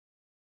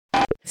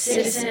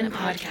Citizen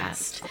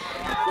Podcast.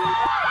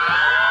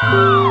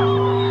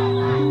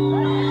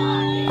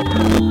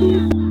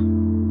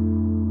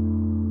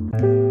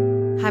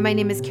 Hi, my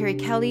name is Carrie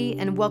Kelly,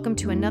 and welcome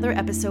to another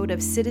episode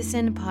of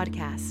Citizen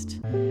Podcast,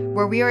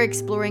 where we are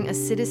exploring a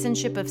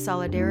citizenship of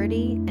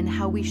solidarity and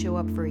how we show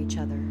up for each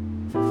other.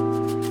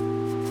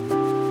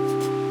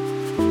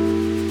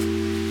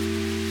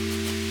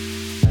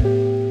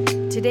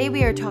 Today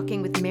we are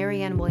talking with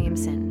Marianne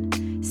Williamson,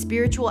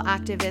 spiritual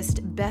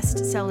activist,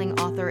 best-selling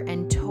author,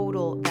 and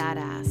total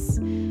badass.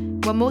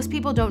 What most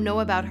people don't know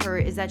about her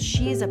is that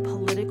she is a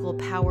political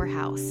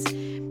powerhouse.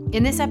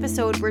 In this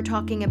episode, we're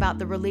talking about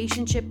the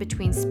relationship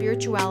between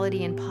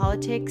spirituality and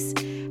politics,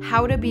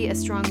 how to be a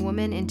strong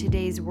woman in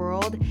today's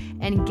world,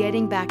 and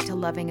getting back to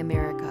loving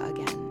America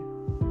again.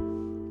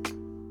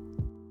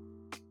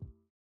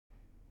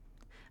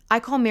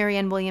 I call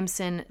Marianne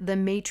Williamson the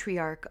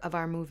matriarch of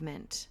our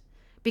movement,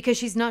 because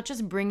she's not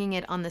just bringing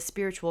it on the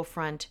spiritual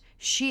front,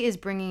 she is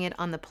bringing it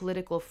on the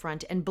political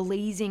front and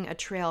blazing a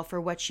trail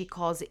for what she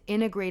calls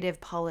integrative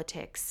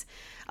politics,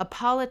 a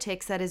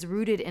politics that is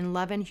rooted in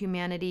love and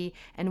humanity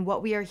and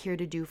what we are here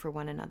to do for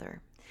one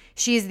another.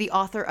 She is the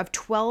author of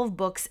 12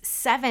 books,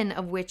 7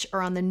 of which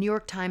are on the New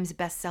York Times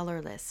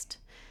bestseller list.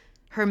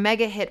 Her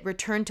mega hit,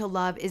 Return to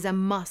Love, is a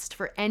must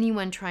for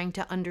anyone trying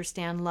to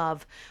understand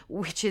love,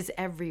 which is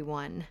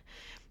everyone.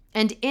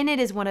 And in it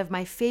is one of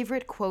my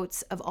favorite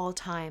quotes of all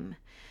time,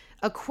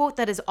 a quote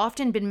that has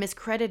often been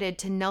miscredited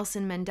to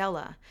Nelson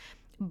Mandela.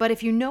 But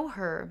if you know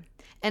her,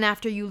 and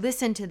after you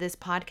listen to this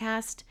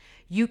podcast,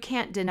 you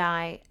can't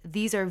deny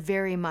these are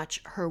very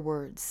much her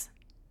words.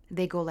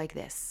 They go like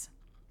this.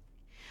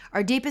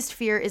 Our deepest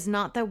fear is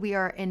not that we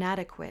are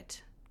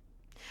inadequate.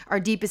 Our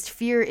deepest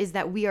fear is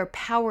that we are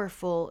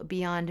powerful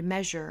beyond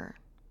measure.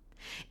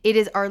 It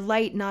is our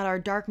light, not our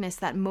darkness,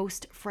 that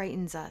most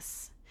frightens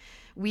us.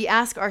 We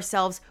ask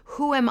ourselves,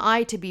 who am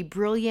I to be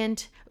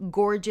brilliant,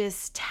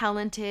 gorgeous,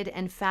 talented,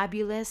 and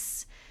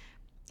fabulous?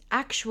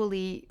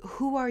 Actually,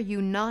 who are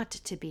you not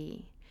to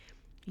be?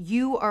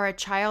 You are a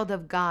child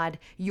of God.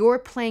 Your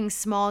playing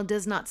small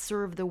does not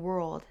serve the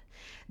world.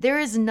 There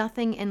is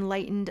nothing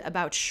enlightened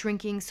about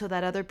shrinking so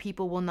that other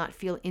people will not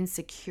feel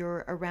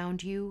insecure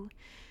around you.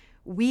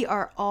 We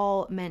are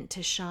all meant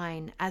to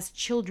shine, as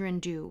children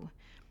do.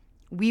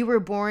 We were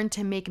born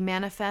to make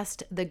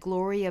manifest the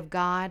glory of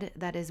God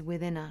that is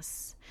within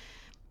us.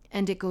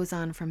 And it goes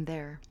on from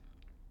there.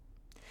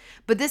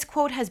 But this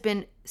quote has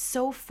been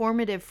so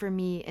formative for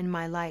me in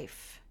my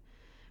life,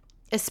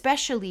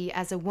 especially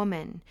as a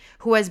woman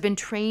who has been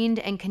trained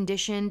and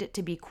conditioned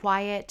to be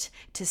quiet,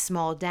 to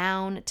small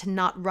down, to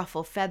not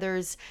ruffle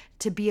feathers,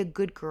 to be a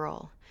good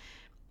girl.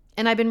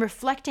 And I've been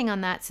reflecting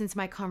on that since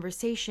my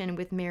conversation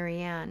with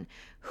Marianne,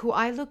 who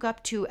I look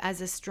up to as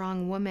a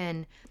strong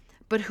woman,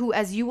 but who,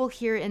 as you will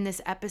hear in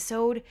this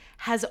episode,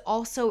 has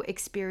also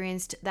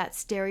experienced that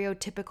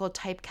stereotypical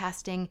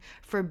typecasting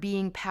for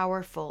being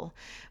powerful,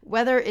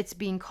 whether it's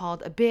being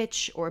called a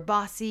bitch or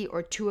bossy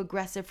or too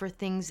aggressive for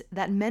things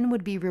that men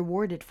would be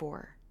rewarded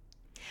for.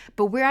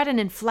 But we're at an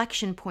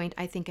inflection point,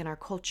 I think, in our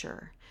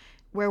culture,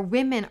 where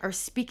women are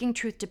speaking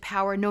truth to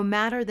power no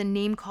matter the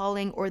name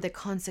calling or the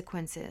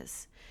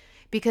consequences,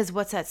 because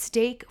what's at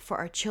stake for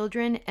our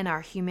children and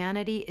our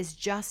humanity is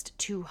just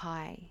too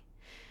high.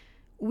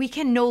 We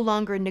can no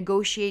longer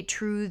negotiate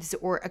truths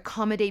or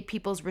accommodate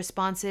people's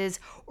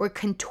responses or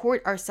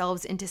contort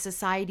ourselves into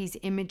society's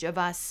image of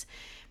us.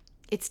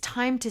 It's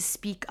time to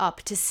speak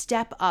up, to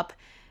step up,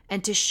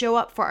 and to show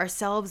up for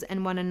ourselves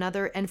and one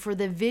another and for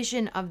the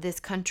vision of this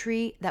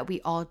country that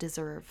we all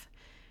deserve.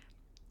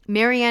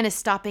 Marianne is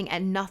stopping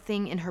at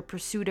nothing in her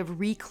pursuit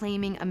of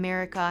reclaiming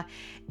America,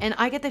 and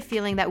I get the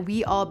feeling that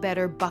we all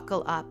better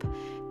buckle up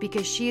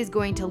because she is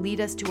going to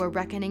lead us to a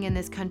reckoning in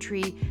this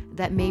country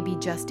that may be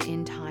just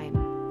in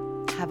time.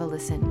 Have a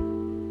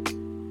listen.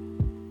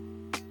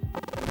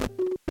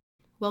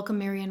 Welcome,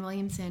 Marianne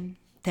Williamson.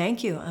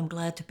 Thank you. I'm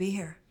glad to be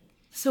here.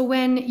 So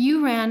when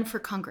you ran for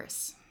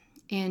Congress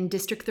in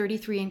District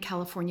 33 in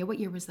California, what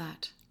year was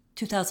that?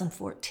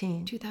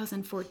 2014.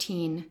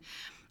 2014.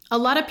 A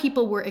lot of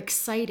people were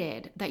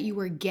excited that you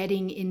were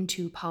getting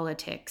into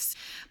politics,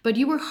 but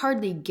you were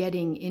hardly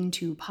getting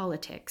into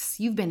politics.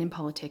 You've been in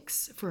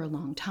politics for a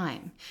long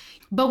time.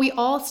 But we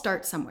all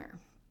start somewhere.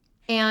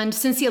 And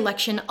since the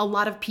election, a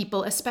lot of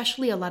people,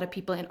 especially a lot of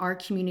people in our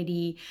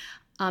community,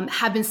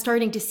 have been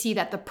starting to see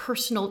that the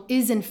personal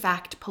is in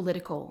fact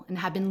political and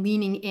have been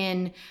leaning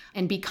in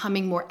and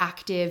becoming more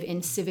active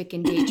in civic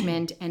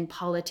engagement and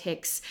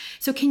politics.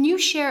 So can you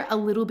share a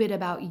little bit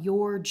about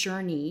your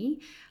journey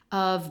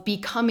of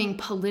becoming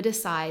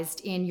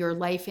politicized in your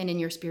life and in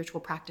your spiritual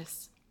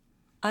practice?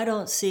 I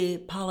don't see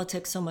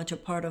politics so much a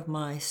part of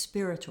my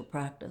spiritual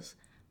practice.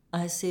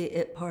 I see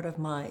it part of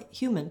my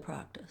human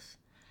practice.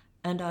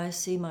 And I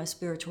see my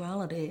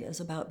spirituality as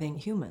about being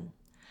human.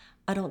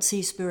 I don't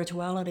see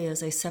spirituality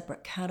as a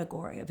separate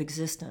category of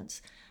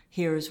existence.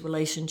 Here's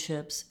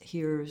relationships,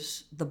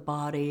 here's the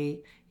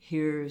body,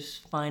 here's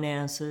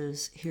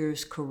finances,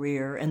 here's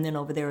career, and then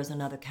over there is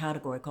another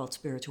category called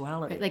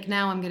spirituality. Like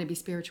now I'm going to be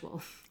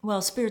spiritual.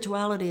 Well,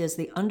 spirituality is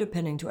the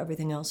underpinning to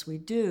everything else we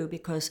do,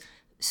 because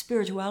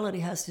spirituality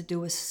has to do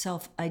with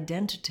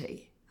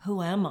self-identity.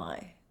 Who am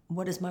I?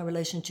 What is my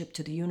relationship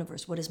to the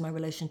universe? What is my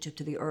relationship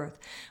to the earth?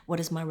 What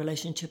is my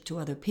relationship to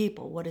other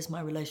people? What is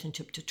my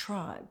relationship to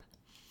tribe?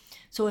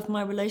 So if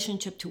my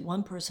relationship to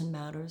one person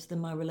matters, then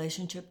my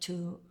relationship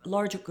to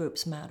larger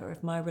groups matter.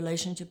 If my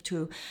relationship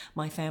to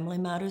my family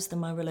matters, then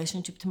my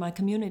relationship to my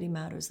community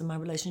matters. Then my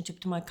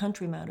relationship to my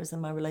country matters. Then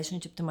my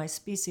relationship to my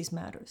species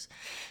matters.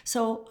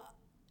 So,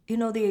 you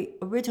know, the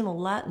original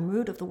Latin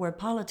root of the word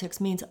politics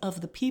means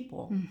of the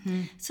people.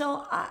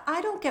 So I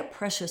don't get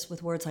precious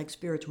with words like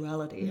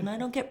spirituality, and I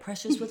don't get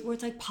precious with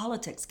words like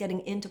politics,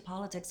 getting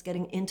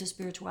into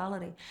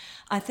spirituality.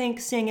 I think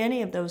seeing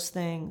any of those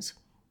things,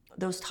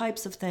 those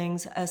types of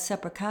things as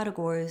separate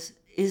categories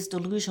is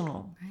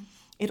delusional. Right.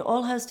 It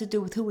all has to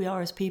do with who we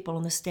are as people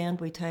and the stand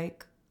we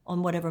take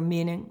on whatever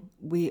meaning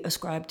we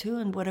ascribe to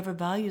and whatever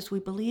values we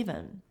believe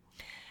in.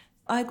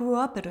 I grew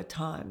up at a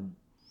time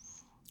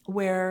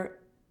where,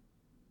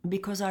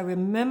 because I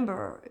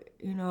remember,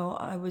 you know,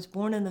 I was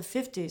born in the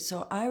 50s,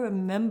 so I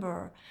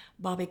remember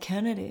Bobby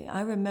Kennedy. I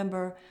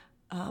remember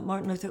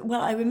Martin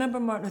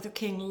Luther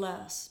King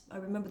less. I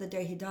remember the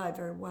day he died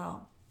very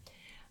well.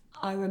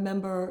 I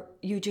remember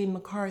Eugene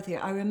McCarthy.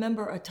 I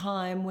remember a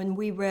time when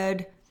we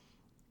read,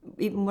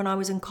 even when I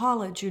was in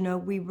college, you know,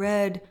 we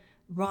read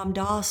Ram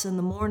Dass in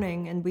the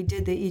morning and we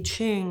did the I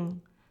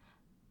Ching,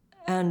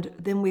 and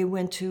then we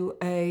went to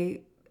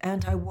a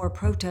anti-war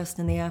protest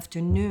in the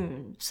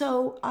afternoon.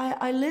 So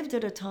I lived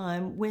at a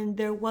time when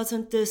there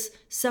wasn't this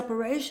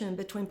separation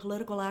between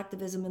political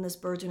activism and this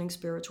burgeoning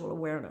spiritual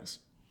awareness.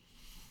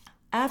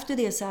 After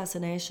the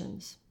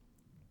assassinations,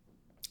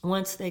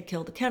 once they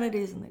killed the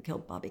Kennedys and they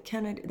killed Bobby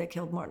Kennedy, they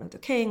killed Martin Luther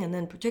King, and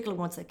then particularly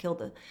once they killed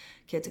the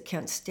kids at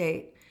Kent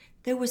State,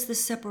 there was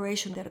this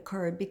separation that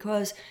occurred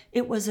because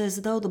it was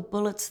as though the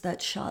bullets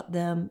that shot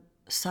them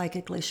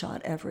psychically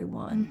shot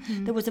everyone.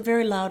 There was a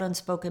very loud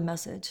unspoken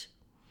message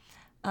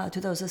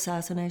to those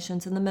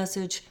assassinations, and the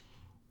message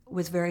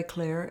was very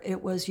clear.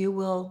 It was, you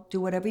will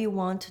do whatever you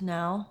want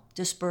now,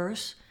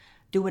 disperse,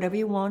 do whatever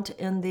you want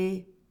in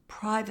the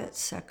private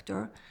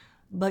sector,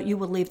 but you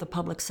will leave the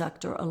public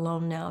sector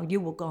alone now. You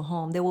will go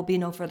home. There will be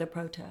no further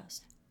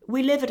protest.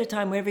 We live at a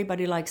time where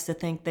everybody likes to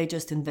think they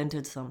just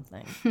invented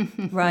something,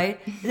 right?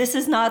 This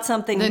is not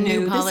something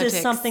new. This is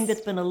something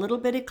that's been a little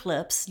bit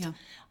eclipsed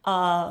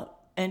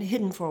and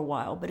hidden for a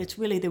while, but it's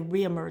really the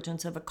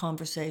reemergence of a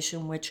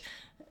conversation which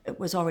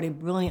was already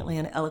brilliantly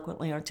and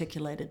eloquently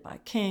articulated by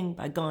King,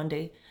 by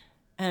Gandhi,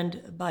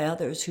 and by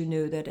others who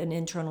knew that an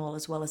internal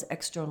as well as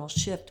external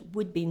shift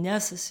would be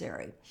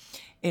necessary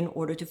in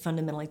order to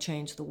fundamentally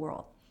change the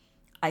world.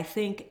 I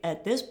think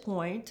at this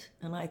point,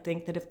 and I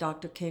think that if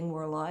Dr. King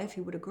were alive,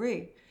 he would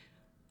agree,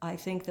 I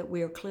think that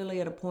we are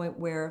clearly at a point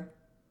where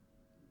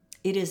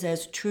it is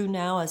as true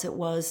now as it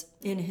was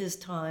in his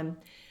time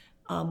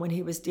when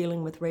he was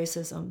dealing with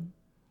racism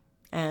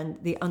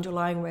and the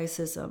underlying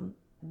racism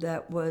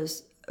that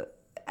was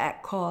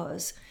at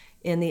cause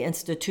in the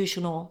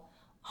institutional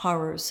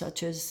horrors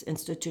such as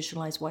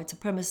institutionalized white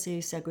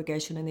supremacy,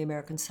 segregation in the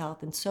American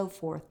South, and so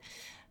forth,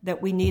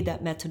 that we need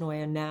that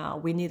metanoia now.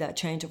 We need that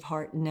change of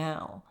heart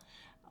now,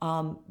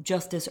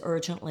 just as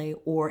urgently,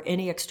 or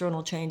any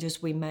external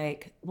changes we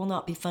make will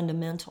not be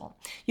fundamental.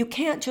 You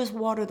can't just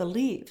water the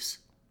leaves.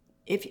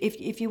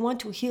 If you want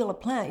to heal a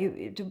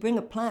plant, to bring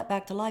a plant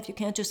back to life, you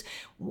can't just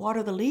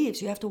water the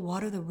leaves. You have to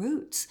water the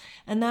roots.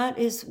 And that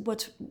is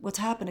what's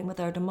happening with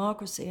our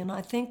democracy. And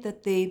I think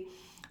that the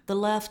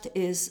left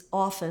is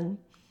often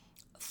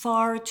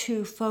far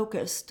too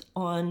focused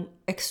on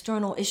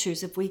external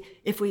issues. If we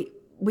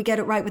get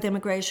it right with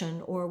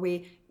immigration, or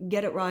we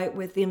get it right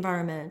with the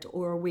environment,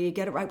 or we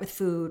get it right with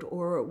food,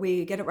 or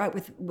we get it right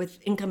with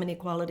income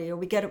inequality, or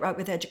we get it right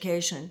with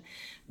education.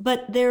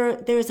 But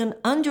there's an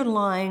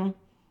underlying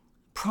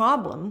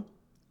problem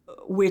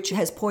which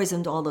has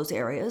poisoned all those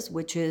areas,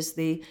 which is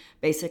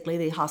basically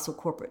the hostile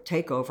corporate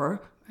takeover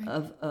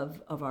of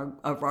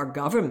our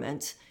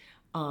government,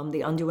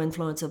 the undue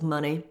influence of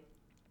money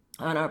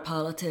on our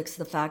politics,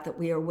 the fact that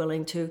we are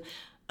willing to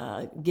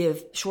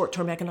give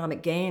short-term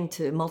economic gain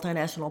to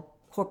multinational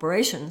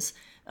corporations,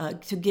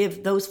 to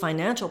give those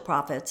financial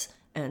profits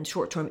and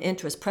short-term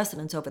interest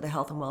precedence over the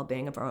health and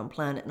well-being of our own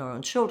planet and our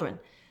own children.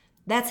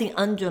 That's the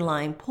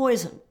underlying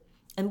poison.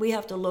 And we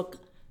have to look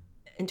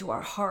into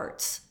our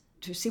hearts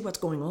to see what's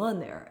going on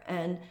there.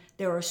 And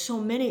there are so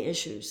many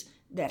issues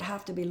that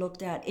have to be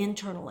looked at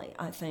internally,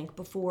 I think,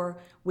 before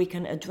we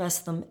can address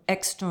them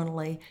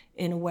externally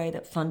in a way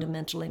that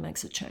fundamentally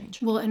makes a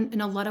change. Well,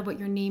 and a lot of what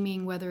you're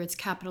naming, whether it's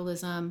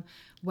capitalism,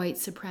 white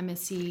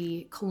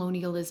supremacy,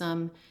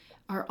 colonialism,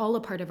 are all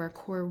a part of our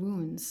core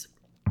wounds.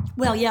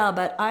 Well, yeah,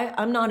 but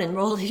I'm not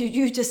enrolled.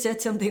 You just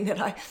said something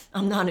that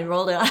I'm not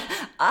enrolled in.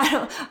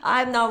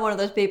 I'm not one of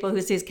those people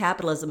who sees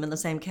capitalism in the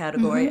same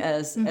category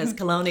as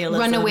colonialism.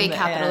 Runaway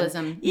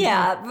capitalism.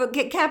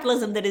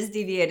 Capitalism that is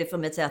deviated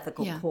from its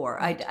ethical core.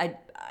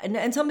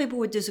 and some people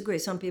would disagree.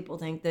 Some people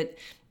think that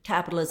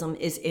capitalism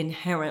is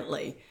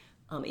inherently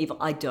evil.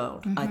 I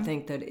don't. I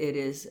think that it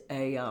is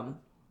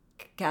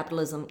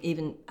capitalism,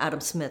 even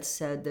Adam Smith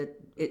said that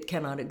it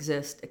cannot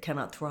exist, it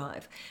cannot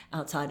thrive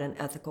outside an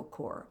ethical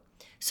core.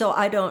 So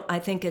I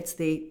think it's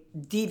the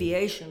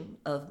deviation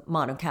of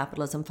modern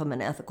capitalism from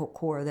an ethical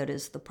core that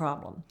is the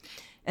problem.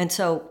 And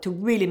so to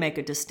really make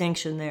a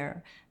distinction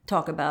there,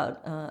 talk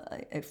about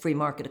a free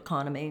market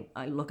economy,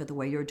 I look at the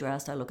way you're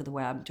dressed, I look at the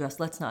way I'm dressed.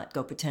 Let's not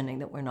go pretending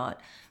that we're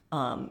not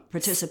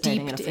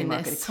participating in a free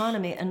market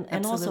economy.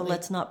 And also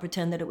let's not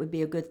pretend that it would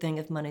be a good thing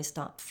if money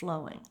stopped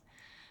flowing.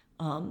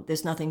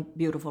 There's nothing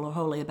beautiful or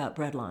holy about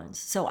breadlines.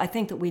 So I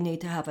think that we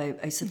need to have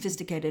a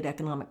sophisticated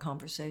economic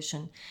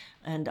conversation.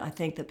 And I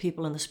think that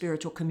people in the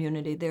spiritual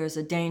community, there's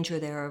a danger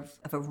there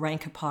of a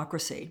rank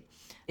hypocrisy.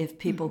 If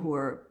people who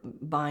are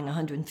buying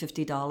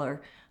 $150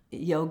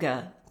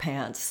 yoga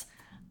pants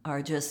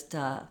are just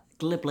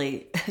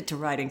glibly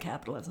deriding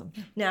capitalism.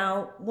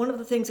 Now, one of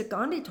the things that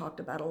Gandhi talked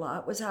about a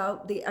lot was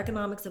how the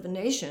economics of a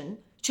nation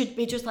should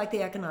be just like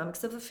the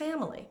economics of a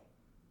family.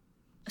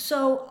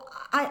 So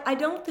I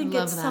don't think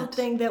it's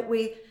something that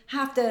we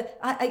have to,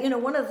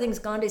 one of the things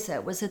Gandhi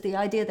said was that the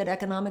idea that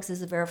economics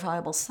is a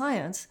verifiable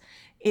science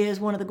is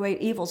one of the great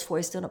evils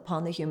foisted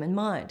upon the human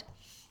mind.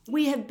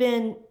 We have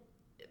been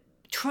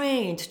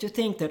trained to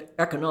think that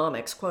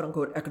economics, quote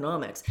unquote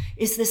economics,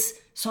 is this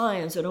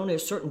science that only a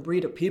certain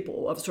breed of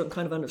people of a certain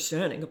kind of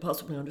understanding could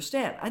possibly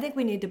understand. I think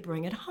we need to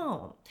bring it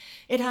home.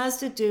 It has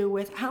to do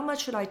with how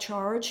much should I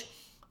charge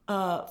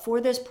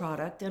for this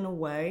product in a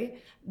way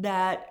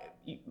that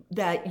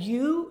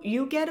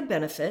you get a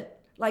benefit.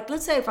 Like,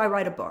 let's say if I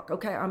write a book,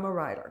 okay, I'm a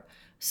writer.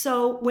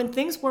 So when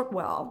things work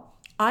well,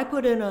 I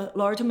put in a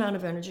large amount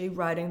of energy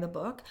writing the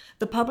book.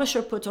 The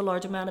publisher puts a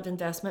large amount of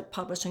investment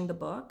publishing the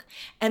book.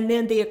 And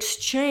then the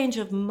exchange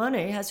of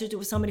money has to do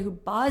with somebody who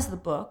buys the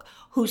book,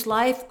 whose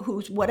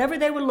whatever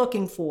they were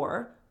looking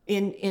for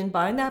in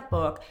buying that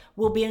book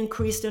will be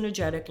increased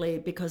energetically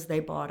because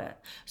they bought it.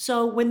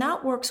 So when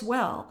that works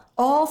well,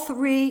 all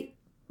three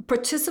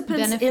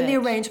participants in the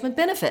arrangement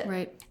benefit.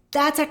 Right.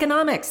 That's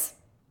economics.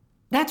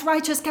 That's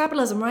righteous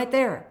capitalism right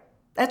there.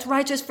 That's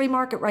righteous free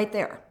market right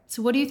there.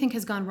 So what do you think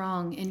has gone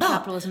wrong in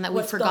capitalism that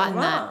we've forgotten that?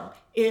 What's gone wrong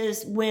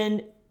is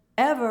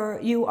whenever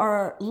you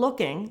are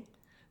looking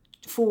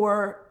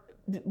for,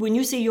 when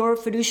you see your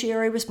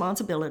fiduciary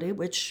responsibility,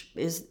 which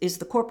is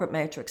the corporate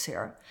matrix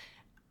here,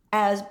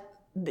 as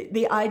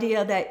the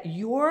idea that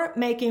you're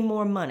making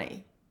more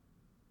money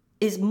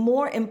is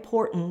more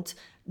important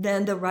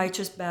than the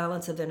righteous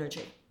balance of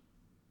energy.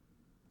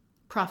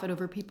 Profit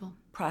over people.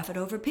 Profit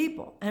over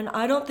people. And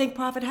I don't think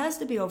profit has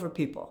to be over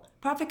people.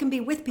 Profit can be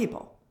with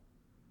people.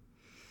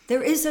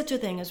 There is such a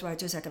thing as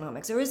righteous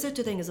economics. There is such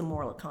a thing as a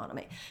moral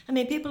economy. I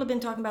mean, people have been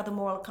talking about the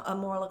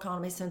moral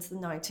economy since the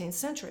 19th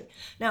century.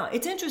 Now,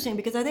 it's interesting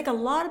because I think a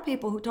lot of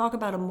people who talk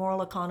about a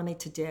moral economy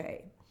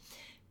today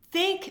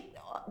think,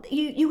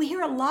 you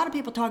hear a lot of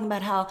people talking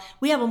about how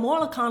we have a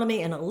moral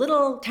economy in a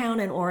little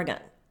town in Oregon.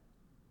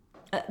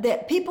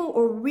 That people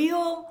are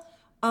real,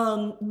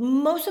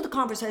 most of the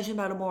conversation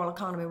about a moral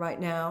economy right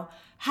now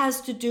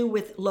has to do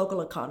with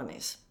local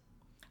economies.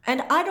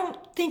 And I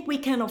don't think we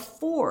can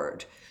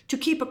afford to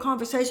keep a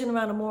conversation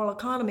around a moral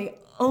economy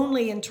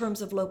only in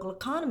terms of local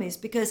economies,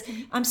 because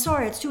I'm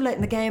sorry, it's too late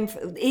in the game.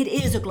 It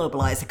is a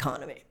globalized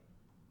economy.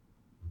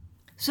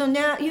 So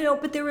now,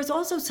 but there is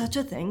also such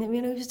a thing that, we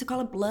used to call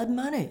it blood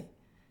money.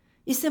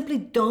 You simply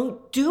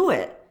don't do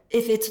it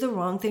if it's the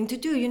wrong thing to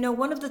do.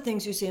 One of the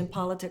things you see in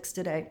politics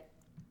today,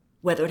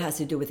 whether it has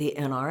to do with the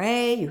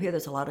NRA, you hear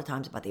this a lot of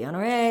times about the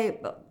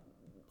NRA, but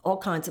all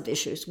kinds of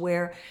issues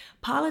where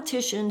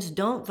politicians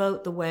don't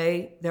vote the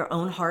way their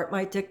own heart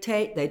might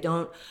dictate. They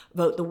don't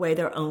vote the way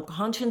their own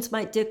conscience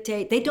might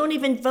dictate. They don't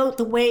even vote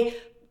the way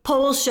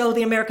polls show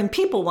the American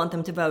people want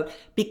them to vote,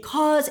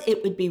 because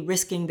it would be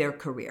risking their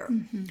career.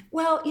 Mm-hmm.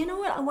 Well, you know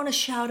what? I want to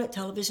shout at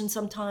television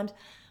sometimes.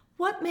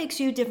 What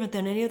makes you different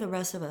than any of the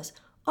rest of us?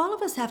 All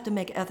of us have to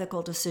make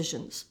ethical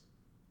decisions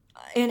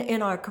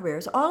in our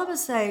careers. All of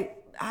us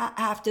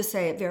have to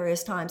say at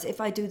various times,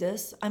 if I do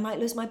this, I might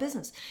lose my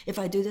business. If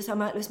I do this, I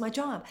might lose my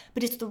job.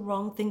 But it's the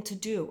wrong thing to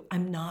do.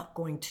 I'm not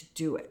going to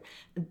do it.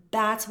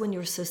 That's when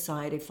your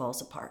society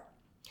falls apart.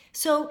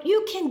 So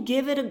you can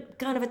give it a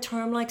kind of a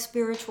term like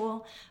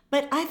spiritual,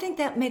 but I think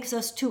that makes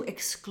us too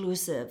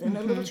exclusive and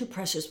a little too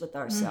precious with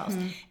ourselves.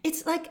 Mm-hmm.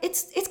 It's like,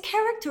 it's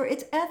character,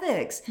 it's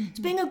ethics, it's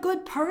being a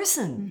good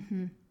person.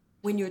 Mm-hmm.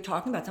 When you're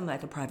talking about something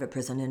like the private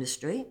prison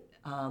industry,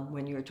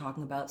 when you're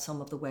talking about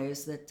some of the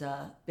ways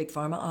that Big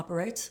Pharma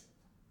operates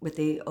with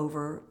the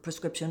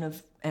over-prescription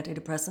of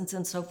antidepressants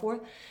and so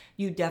forth,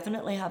 you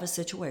definitely have a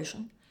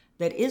situation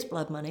that is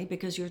blood money,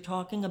 because you're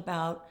talking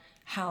about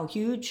how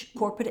huge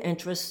corporate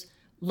interests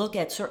look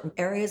at certain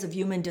areas of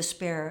human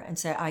despair and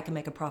say, I can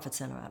make a profit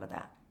center out of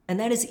that. And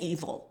that is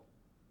evil.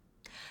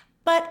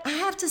 But I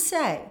have to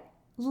say,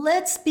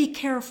 let's be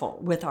careful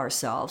with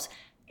ourselves.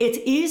 It's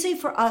easy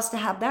for us to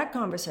have that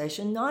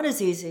conversation, not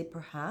as easy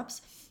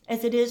perhaps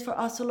as it is for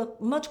us to look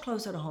much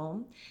closer to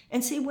home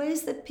and see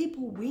ways that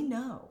people we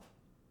know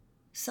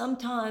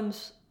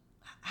sometimes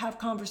have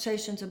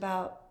conversations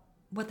about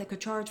what they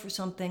could charge for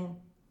something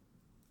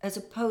as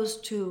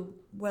opposed to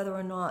whether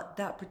or not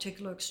that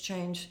particular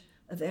exchange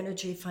of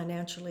energy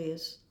financially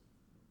is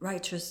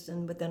righteous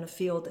and within a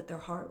field that their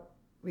heart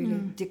really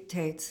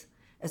dictates,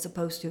 as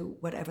opposed to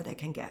whatever they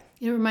can get.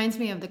 It reminds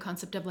me of the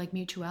concept of like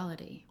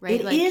mutuality, right?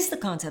 It is the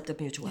concept of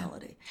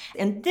mutuality.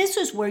 Yeah. And this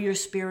is where your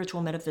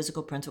spiritual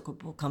metaphysical principle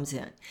comes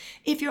in.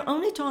 If you're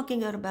only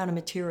talking about a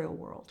material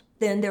world,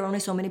 then there are only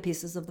so many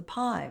pieces of the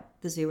pie,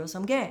 the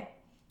zero-sum game.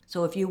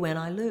 So if you win,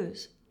 I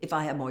lose. If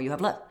I have more, you have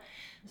less.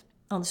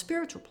 On the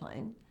spiritual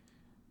plane,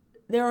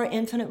 there are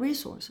infinite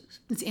resources.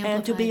 It's amplified.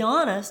 And to be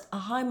honest, a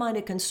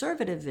high-minded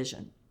conservative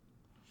vision.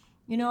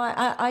 You know,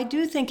 I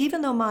do think,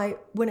 even though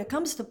when it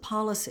comes to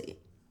policy,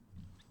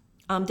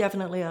 I'm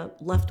definitely a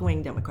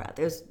left-wing Democrat.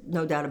 There's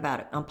no doubt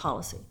about it on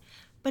policy.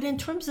 But in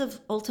terms of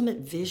ultimate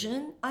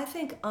vision, I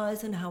think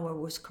Eisenhower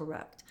was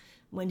correct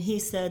when he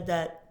said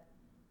that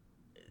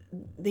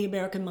the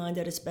American mind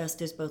at its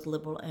best is both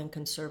liberal and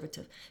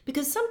conservative.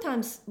 Because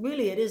sometimes,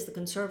 really, it is the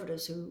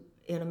conservatives who,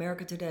 in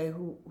America today,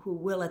 who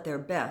will at their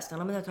best.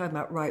 And I'm not talking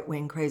about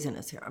right-wing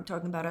craziness here. I'm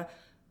talking about a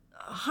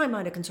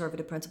high-minded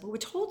conservative principle,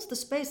 which holds the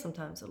space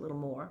sometimes a little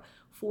more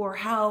for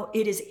how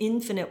it is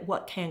infinite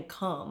what can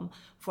come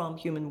from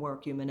human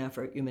work, human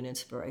effort, human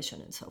inspiration,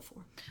 and so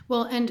forth.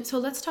 Well, and so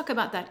let's talk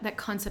about that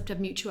concept of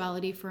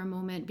mutuality for a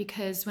moment,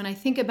 because when I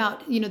think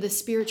about, the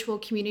spiritual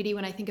community,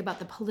 when I think about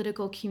the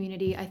political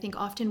community, I think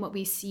often what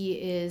we see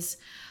is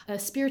a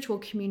spiritual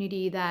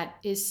community that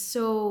is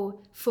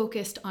so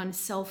focused on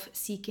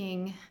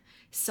self-seeking,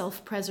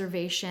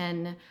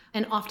 self-preservation,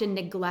 and often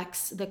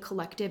neglects the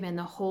collective and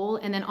the whole.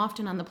 And then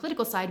often on the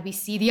political side, we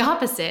see the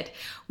opposite.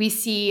 We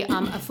see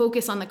a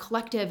focus on the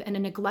collective and a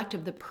neglect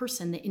of the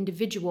person, the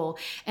individual.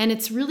 And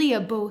it's really a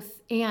both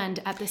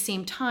and at the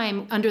same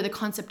time under the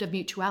concept of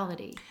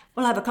mutuality.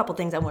 Well, I have a couple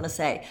things I want to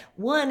say.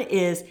 One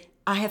is,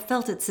 I have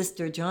felt at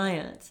Sister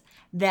Giants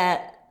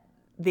that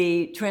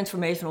the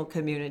transformational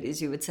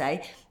communities, you would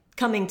say,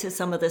 coming to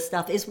some of this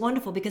stuff is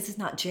wonderful because it's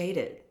not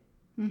jaded.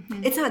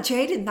 Mm-hmm. It's not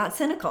jaded, not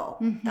cynical.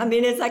 Mm-hmm. I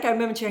mean, it's like I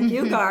remember Cenk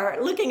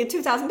Uygur looking at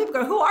 2,000 people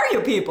going, who are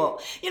you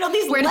people? These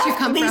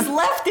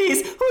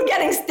lefties who are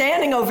getting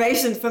standing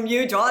ovations from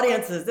huge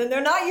audiences, and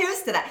they're not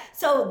used to that.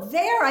 So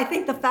there, I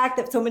think the fact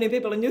that so many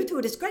people are new to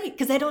it is great,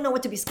 because they don't know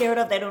what to be scared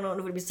of, they don't know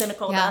what to be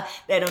cynical about,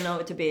 they don't know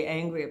what to be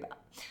angry about.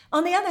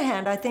 On the other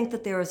hand, I think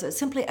that there is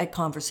simply a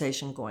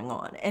conversation going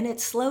on, and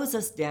it slows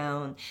us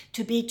down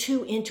to be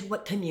too into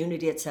what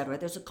community, et cetera.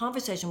 There's a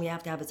conversation we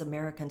have to have as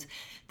Americans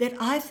that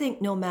I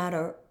think no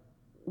matter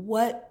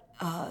what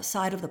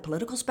side of the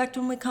political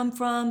spectrum we come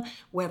from,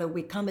 whether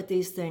we come at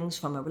these things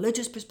from a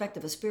religious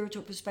perspective, a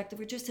spiritual perspective,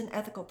 or just an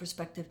ethical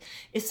perspective,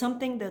 is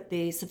something that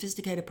the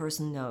sophisticated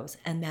person knows,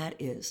 and that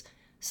is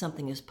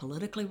something is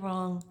politically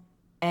wrong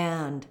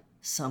and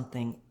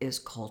something is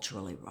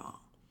culturally wrong.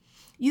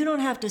 You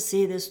don't have to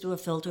see this through a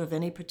filter of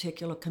any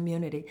particular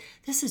community.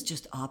 This is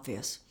just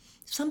obvious.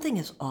 Something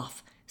is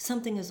off.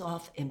 Something is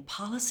off in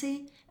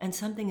policy, and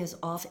something is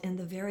off in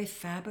the very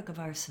fabric of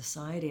our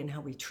society and how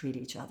we treat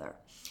each other.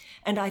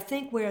 And I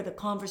think where the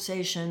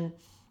conversation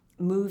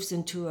moves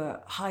into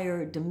a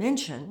higher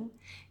dimension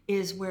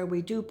is where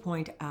we do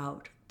point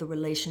out the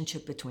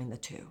relationship between the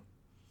two.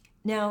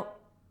 Now,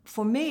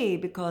 for me,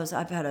 because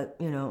I've had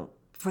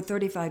for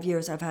 35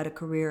 years, I've had a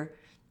career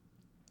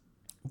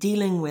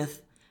dealing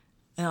with,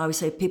 I always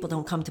say people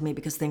don't come to me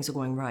because things are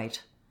going right.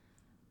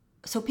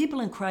 So people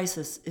in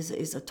crisis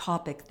is a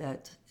topic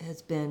that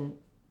has been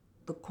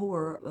the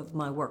core of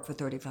my work for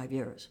 35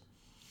 years.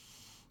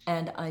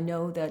 And I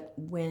know that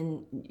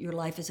when your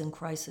life is in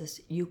crisis,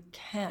 you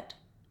can't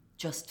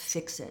just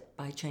fix it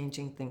by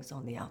changing things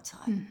on the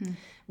outside. Mm-hmm.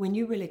 When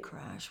you really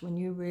crash, when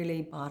you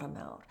really bottom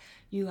out,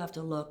 you have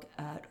to look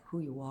at who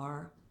you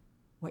are,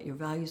 what your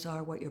values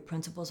are, what your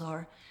principles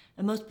are,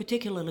 and most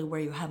particularly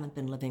where you haven't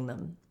been living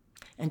them,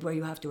 and where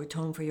you have to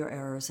atone for your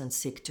errors and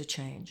seek to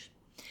change.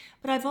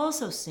 But I've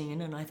also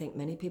seen, and I think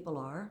many people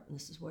are, and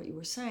this is what you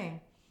were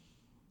saying,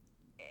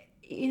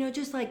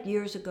 just like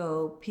years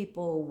ago,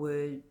 people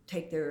would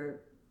take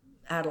their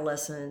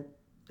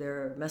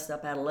messed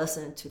up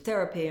adolescent to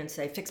therapy and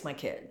say, fix my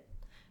kid.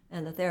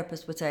 And the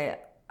therapist would say,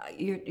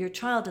 your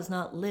child does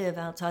not live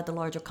outside the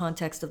larger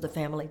context of the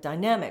family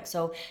dynamic.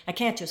 So I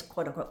can't just,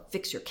 quote unquote,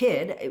 fix your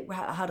kid.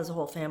 How does the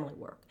whole family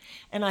work?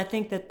 And I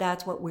think that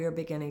that's what we're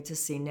beginning to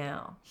see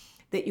now,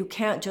 that you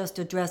can't just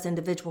address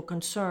individual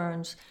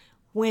concerns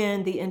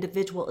when the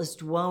individual is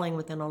dwelling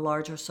within a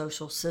larger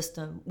social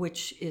system,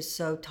 which is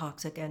so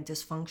toxic and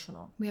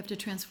dysfunctional. We have to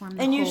transform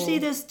the And whole. you see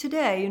this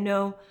today.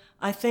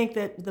 I think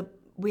that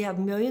we have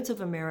millions of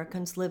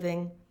Americans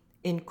living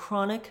in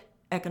chronic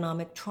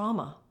economic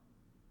trauma.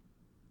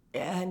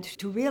 And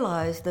to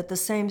realize that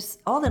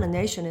all that a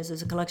nation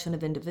is a collection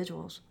of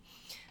individuals.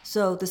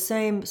 So the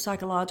same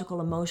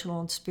psychological, emotional,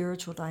 and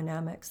spiritual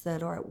dynamics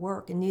that are at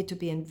work and need to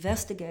be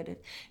investigated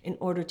in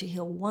order to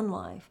heal one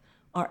life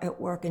are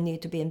at work and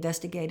need to be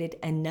investigated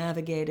and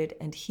navigated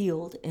and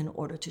healed in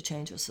order to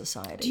change a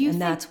society. And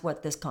that's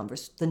what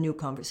the new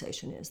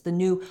conversation is, the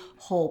new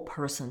whole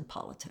person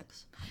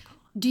politics.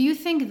 Do you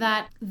think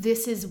that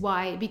this is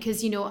why,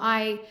 because,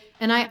 I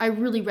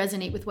really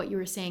resonate with what you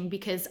were saying,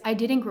 because I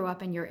didn't grow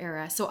up in your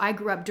era. So I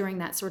grew up during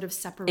that sort of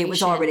separation. It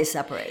was already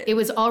separated. There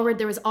was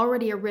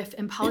already a rift,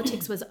 and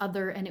politics was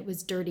other, and it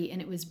was dirty,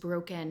 and it was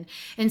broken.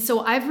 And so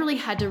I've really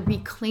had to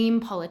reclaim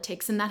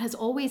politics. And that has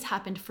always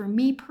happened for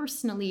me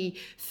personally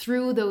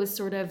through those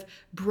sort of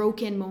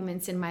broken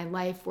moments in my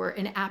life where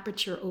an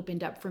aperture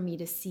opened up for me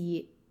to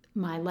see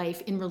my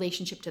life in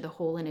relationship to the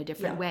whole in a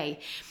different way.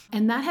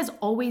 And that has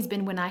always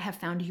been when I have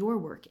found your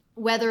work.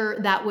 Whether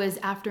that was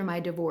after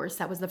my divorce,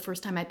 that was the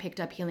first time I picked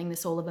up Healing the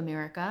Soul of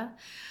America,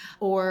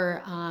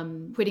 or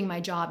quitting my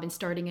job and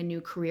starting a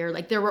new career.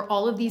 Like, there were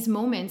all of these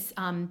moments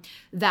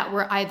that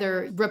were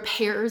either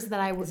repairs that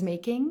I was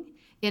making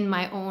in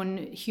my own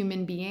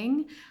human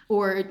being,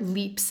 or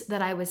leaps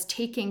that I was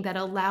taking that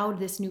allowed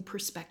this new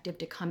perspective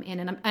to come in.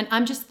 And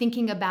I'm just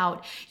thinking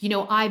about,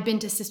 I've been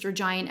to Sister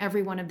Giant,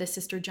 every one of the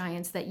Sister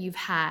Giants that you've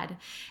had.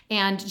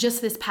 And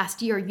just this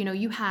past year,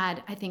 you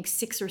had, I think,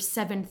 6,000 or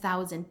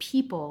 7,000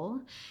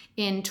 people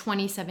in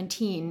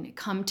 2017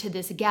 come to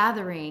this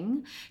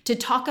gathering to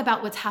talk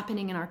about what's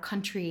happening in our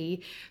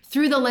country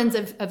through the lens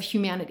of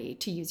humanity,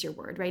 to use your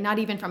word, right? Not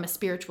even from a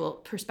spiritual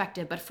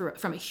perspective, but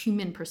from a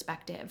human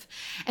perspective.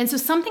 And so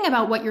something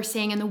about what you're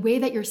saying and the way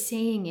that you're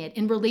saying it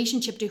in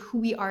relationship to who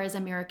we are as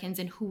Americans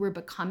and who we're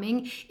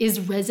becoming is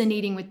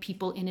resonating with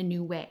people in a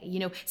new way.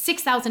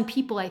 6,000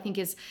 people, I think,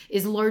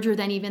 is larger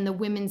than even the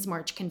Women's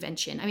March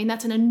convention. I mean,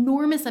 that's an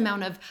enormous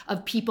amount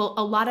of people,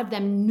 a lot of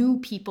them new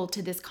people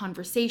to this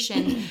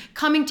conversation,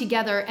 coming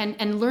together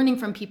and learning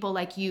from people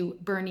like you,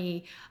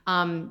 Bernie,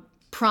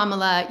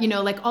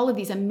 Pramila, like all of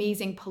these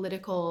amazing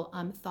political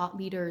thought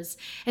leaders.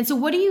 And so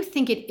what do you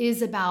think it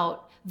is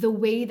about the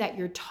way that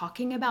you're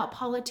talking about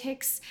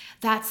politics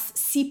that's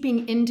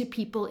seeping into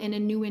people in a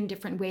new and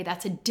different way?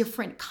 That's a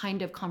different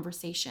kind of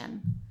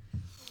conversation.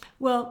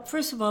 Well,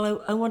 first of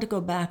all, I want to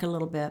go back a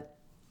little bit.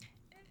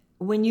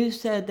 When you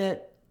said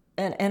that,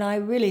 and I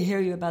really hear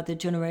you about the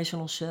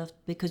generational shift,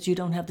 because you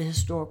don't have the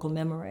historical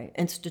memory,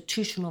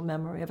 institutional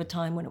memory of a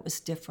time when it was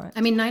different.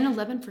 I mean,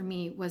 9/11 for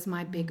me was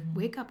my big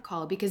wake-up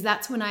call, because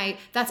that's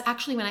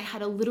actually when I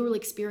had a literal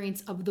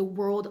experience of the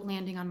world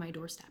landing on my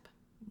doorstep.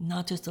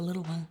 Not just a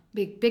little one.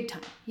 Big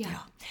time,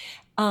 yeah.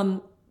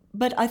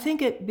 But I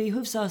think it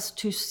behooves us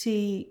to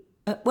see,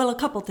 a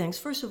couple things.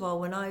 First of all,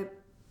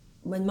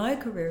 when my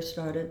career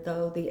started,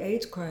 though, the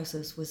AIDS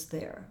crisis was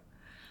there.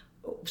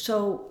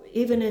 So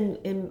even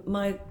in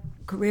my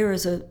career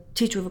as a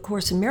teacher of A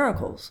Course in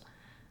Miracles,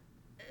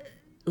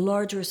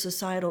 larger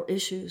societal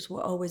issues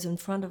were always in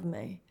front of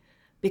me,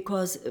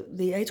 because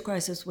the AIDS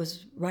crisis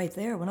was right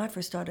there when I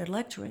first started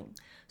lecturing.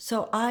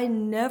 So I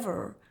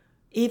never,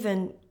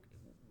 even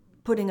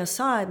putting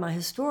aside my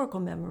historical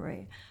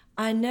memory,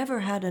 I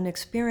never had an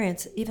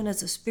experience, even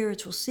as a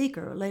spiritual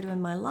seeker later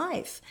in my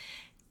life,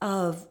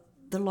 of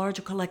the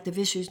larger collective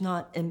issues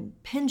not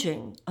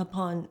impinging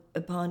upon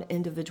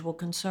individual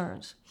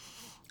concerns.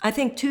 I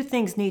think two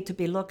things need to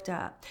be looked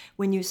at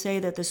when you say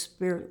that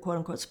the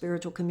quote-unquote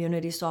spiritual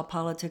community saw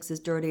politics as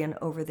dirty and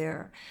over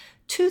there.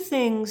 Two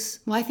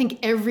things. Well, I think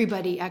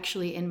everybody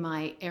actually in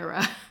my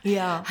era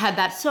had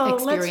that experience or that perspective.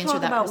 So let's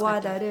talk about why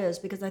that is,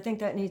 because I think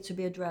that needs to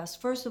be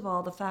addressed. First of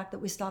all, the fact that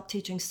we stopped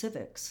teaching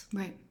civics.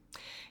 Right.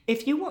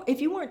 If you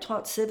weren't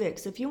taught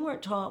civics, if you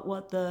weren't taught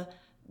what the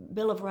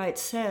Bill of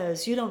Rights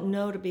says, you don't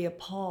know to be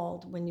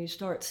appalled when you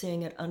start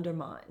seeing it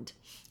undermined.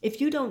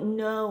 If you don't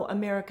know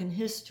American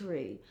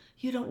history,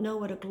 you don't know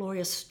what a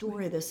glorious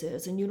story this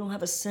is, and you don't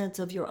have a sense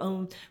of your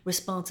own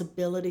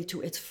responsibility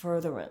to its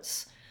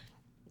furtherance.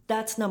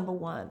 That's number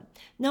one.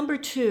 Number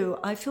two,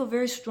 I feel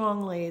very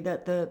strongly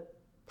that the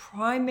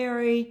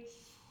primary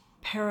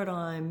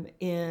paradigm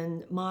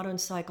in modern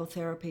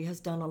psychotherapy has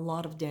done a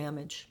lot of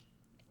damage,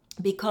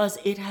 because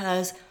it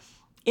has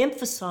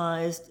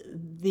emphasized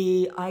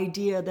the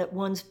idea that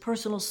one's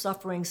personal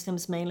suffering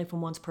stems mainly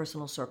from one's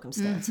personal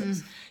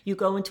circumstances. You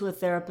go into a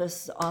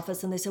therapist's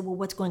office and they say, well,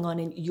 what's going on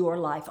in your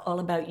life?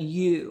 All about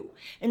you.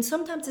 And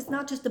sometimes it's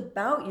not just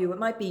about you. It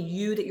might be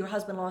you that your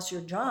husband lost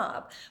your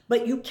job,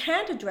 but you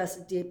can't address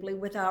it deeply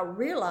without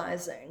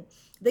realizing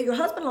that your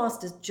husband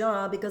lost his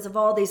job because of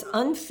all these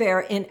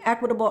unfair,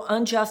 inequitable,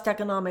 unjust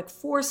economic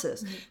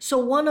forces. So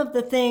one of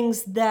the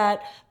things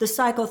that the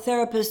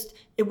psychotherapist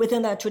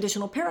within that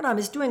traditional paradigm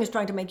is doing is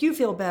trying to make you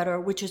feel better,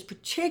 which has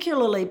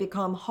particularly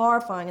become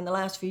horrifying in the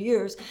last few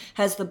years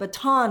as the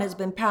baton has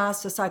been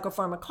passed to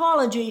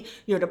psychopharmacology.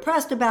 You're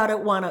depressed about it,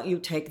 why don't you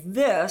take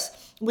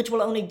this, which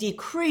will only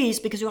decrease,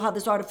 because you'll have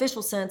this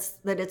artificial sense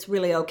that it's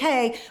really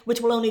okay,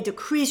 which will only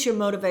decrease your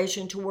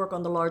motivation to work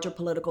on the larger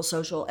political,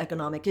 social,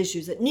 economic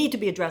issues that need to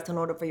be addressed in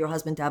order for your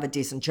husband to have a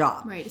decent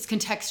job. Right, it's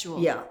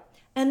contextual. Yeah.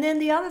 And then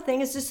the other thing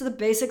is just the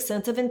basic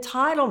sense of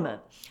entitlement.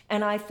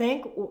 And I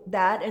think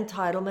that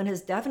entitlement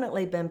has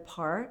definitely been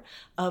part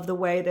of the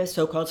way this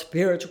so-called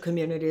spiritual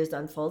community is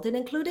unfolded,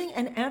 including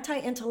an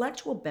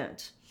anti-intellectual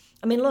bent.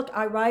 I mean, look,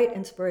 I write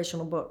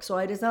inspirational books, so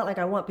it's not like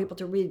I want people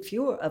to read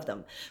fewer of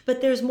them. But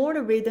there's more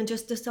to read than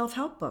just a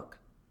self-help book.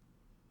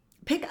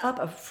 Pick up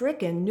a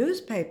frickin'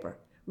 newspaper.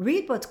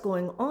 Read what's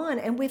going on,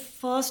 and we've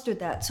fostered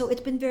that. So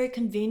it's been very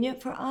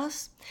convenient for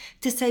us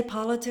to say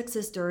politics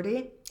is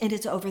dirty and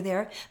it's over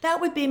there. That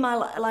would be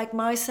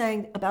my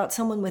saying about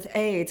someone with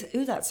AIDS.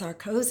 Ooh, that's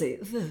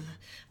Sarkozy. Ugh.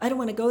 I don't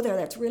want to go there.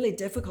 That's really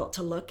difficult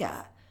to look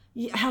at.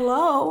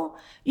 Hello?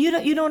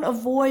 You don't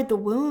avoid the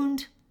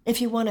wound if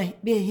you want to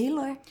be a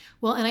healer.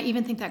 Well, and I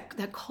even think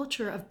that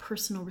culture of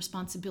personal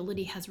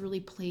responsibility has really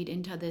played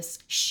into this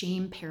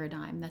shame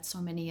paradigm that so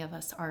many of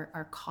us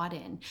are caught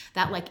in.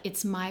 That like,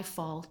 it's my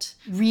fault,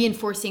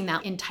 reinforcing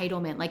that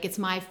entitlement, like it's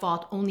my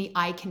fault, only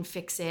I can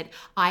fix it,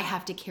 I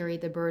have to carry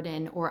the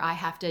burden, or I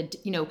have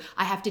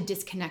to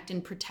disconnect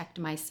and protect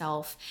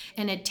myself.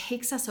 And it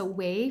takes us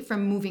away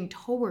from moving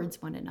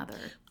towards one another.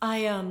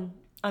 I'm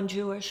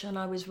Jewish, and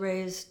I was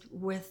raised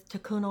with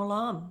Tikkun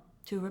Olam,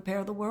 to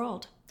repair the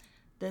world.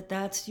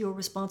 That's your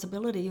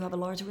responsibility. You have a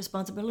larger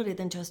responsibility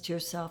than just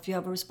yourself. You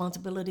have a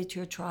responsibility to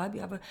your tribe. You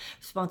have a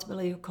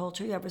responsibility to your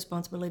culture. You have a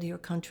responsibility to your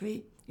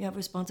country. You have a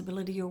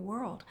responsibility to your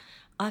world.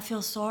 I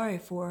feel sorry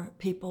for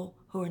people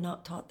who are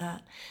not taught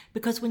that,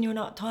 because when you're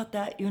not taught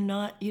that, you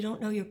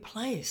don't know your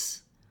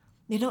place.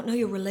 You don't know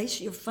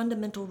your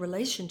fundamental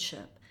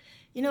relationship.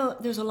 You know,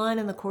 there's a line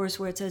in the Course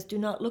where it says, "Do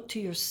not look to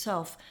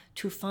yourself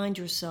to find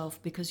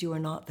yourself, because you are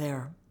not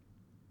there."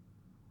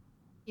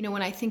 You know,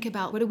 when I think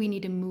about what do we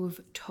need to move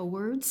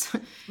towards?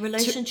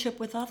 Relationship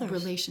with others.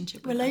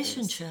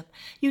 Relationship.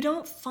 You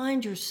don't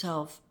find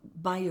yourself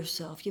by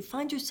yourself. You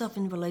find yourself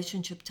in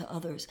relationship to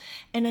others.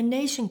 And a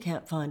nation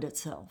can't find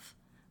itself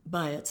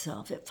by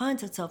itself. It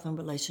finds itself in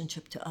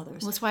relationship to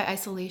others. Well, that's why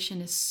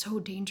isolation is so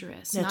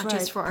dangerous. That's not right.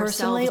 just for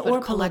Personally ourselves, but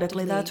or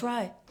politically. collectively. That's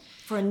right.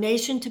 For a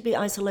nation to be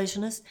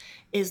isolationist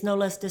is no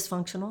less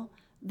dysfunctional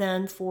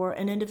than for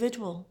an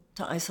individual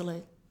to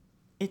isolate.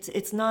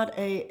 It's not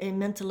a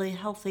mentally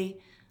healthy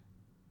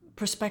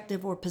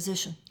perspective or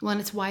position. Well,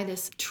 and it's why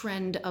this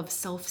trend of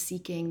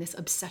self-seeking, this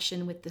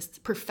obsession with this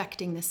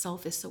perfecting the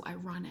self is so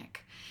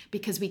ironic,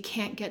 because we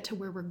can't get to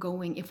where we're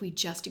going if we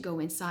just go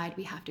inside.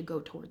 We have to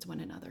go towards one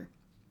another.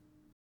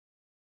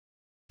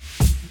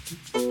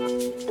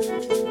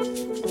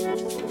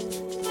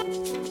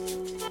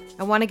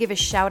 I want to give a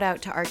shout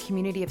out to our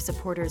community of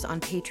supporters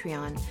on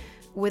Patreon,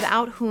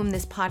 without whom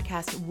this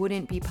podcast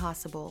wouldn't be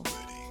possible.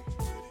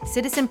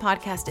 Citizen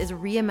Podcast is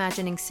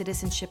reimagining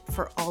citizenship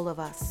for all of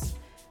us.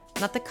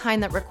 Not the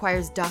kind that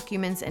requires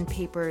documents and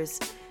papers,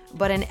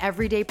 but an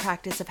everyday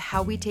practice of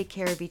how we take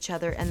care of each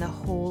other and the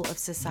whole of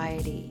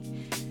society.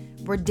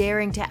 We're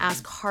daring to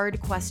ask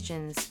hard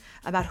questions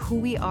about who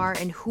we are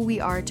and who we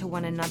are to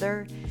one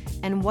another,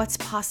 and what's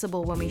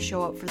possible when we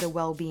show up for the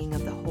well-being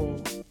of the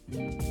whole.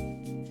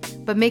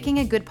 But making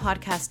a good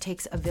podcast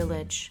takes a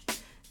village,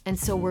 and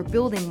so we're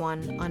building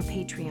one on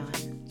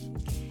Patreon.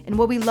 And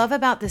what we love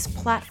about this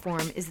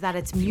platform is that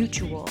it's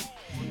mutual.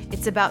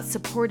 It's about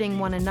supporting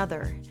one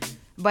another.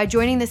 By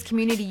joining this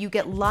community, you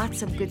get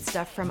lots of good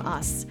stuff from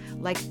us,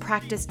 like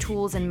practice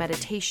tools and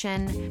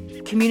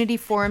meditation, community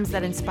forums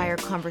that inspire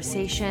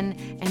conversation,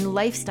 and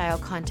lifestyle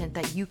content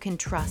that you can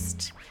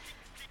trust.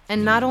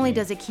 And not only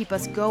does it keep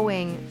us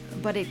going,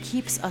 but it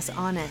keeps us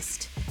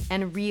honest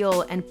and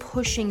real and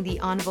pushing the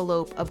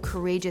envelope of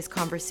courageous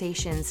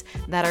conversations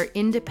that are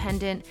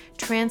independent,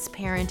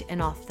 transparent,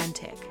 and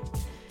authentic.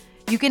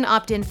 You can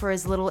opt in for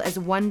as little as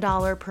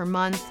 $1 per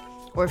month,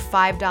 or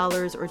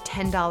 $5 or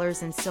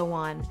 $10 and so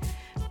on.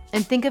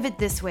 And think of it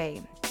this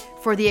way.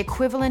 For the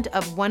equivalent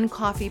of 1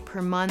 coffee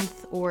per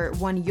month, or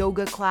 1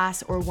 yoga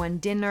class, or 1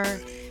 dinner,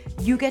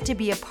 you get to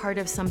be a part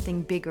of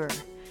something bigger.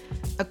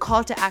 A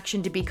call to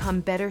action to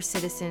become better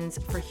citizens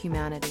for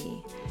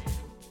humanity.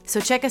 So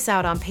check us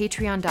out on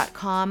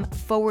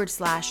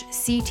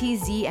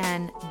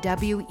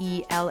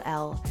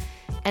patreon.com/CTZNWELL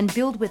and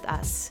build with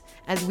us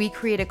as we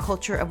create a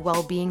culture of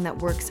well-being that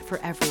works for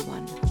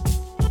everyone.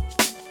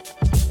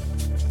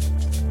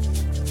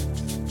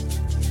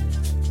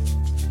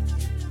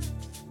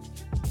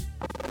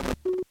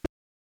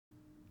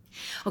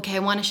 Okay, I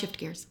want to shift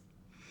gears.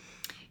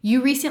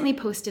 You recently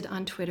posted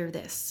on Twitter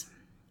this,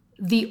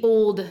 the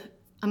old,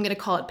 I'm going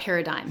to call it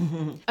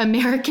paradigm.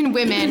 American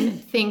women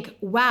think,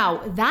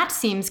 wow, that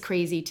seems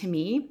crazy to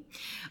me,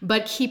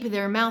 but keep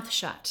their mouth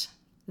shut.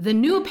 The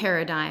new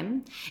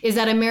paradigm is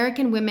that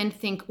American women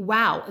think,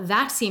 wow,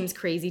 that seems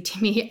crazy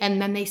to me,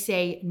 and then they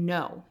say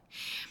no.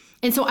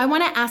 And so I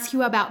want to ask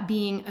you about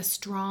being a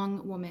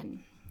strong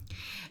woman,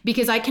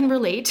 because I can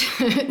relate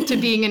to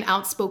being an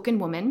outspoken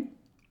woman.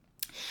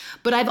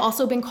 But I've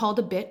also been called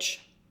a bitch.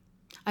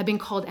 I've been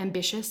called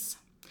ambitious.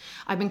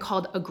 I've been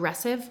called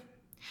aggressive.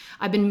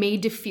 I've been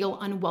made to feel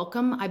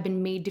unwelcome. I've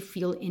been made to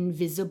feel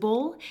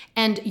invisible.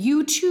 And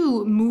you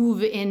too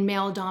move in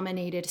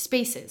male-dominated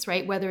spaces,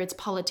 right? Whether it's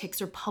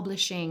politics or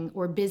publishing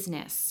or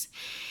business.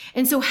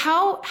 And so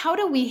how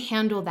do we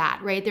handle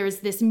that, right?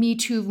 There's this Me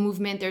Too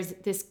movement.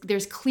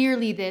 There's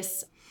clearly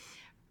this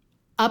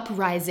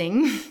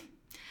uprising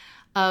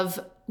of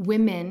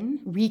women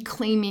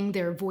reclaiming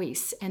their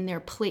voice and their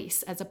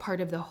place as a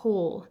part of the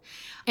whole.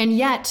 And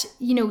yet,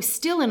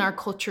 still in our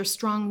culture,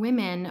 strong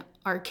women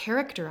are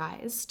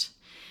characterized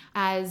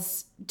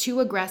as too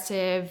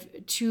aggressive,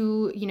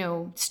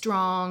 too,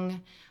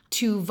 strong,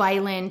 too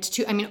violent,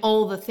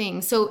 all the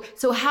things.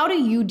 So how do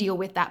you deal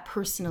with that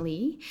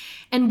personally?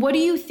 And what do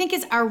you think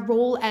is our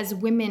role as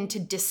women to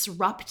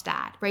disrupt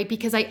that, right?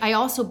 Because I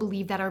also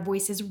believe that our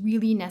voice is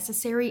really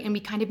necessary and we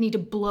kind of need to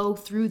blow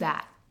through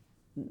that.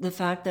 The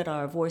fact that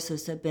our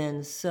voices have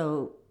been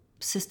so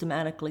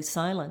systematically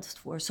silenced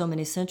for so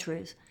many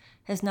centuries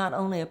has not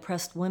only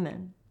oppressed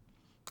women,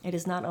 it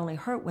has not only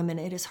hurt women,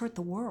 it has hurt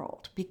the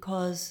world,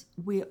 because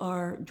we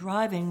are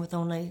driving with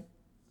only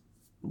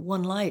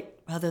one light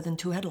rather than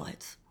two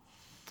headlights.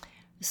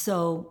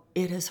 So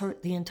it has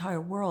hurt the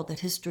entire world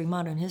that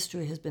modern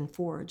history has been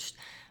forged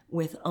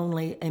with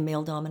only a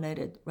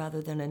male-dominated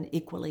rather than an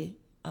equally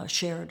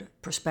shared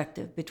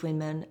perspective between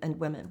men and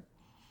women.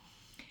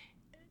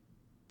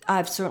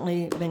 I've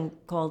certainly been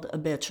called a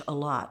bitch a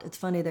lot. It's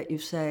funny that you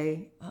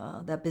say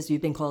that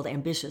you've been called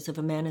ambitious. If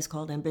a man is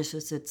called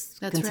ambitious, it's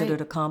considered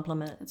a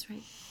compliment. That's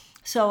right.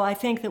 So I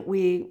think that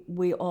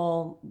we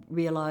all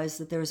realize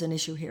that there's an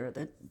issue here,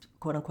 that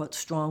quote-unquote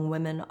strong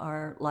women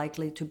are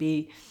likely to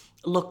be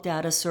looked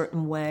at a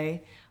certain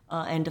way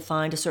and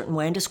defined a certain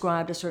way and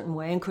described a certain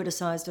way and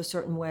criticized a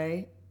certain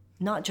way,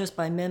 not just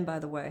by men, by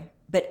the way,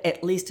 but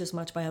at least as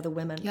much by other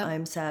women,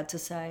 I'm sad to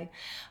say,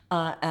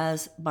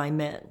 as by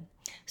men.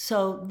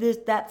 So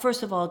that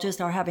first of all,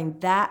 just our having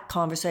that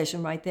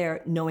conversation right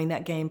there, knowing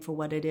that game for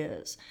what it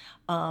is,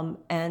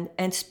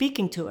 and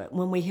speaking to it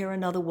when we hear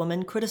another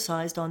woman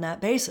criticized on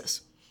that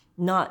basis,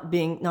 not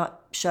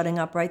shutting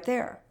up right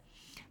there.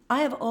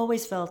 I have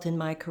always felt in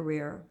my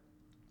career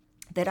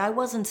that I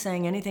wasn't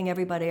saying anything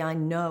everybody I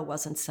know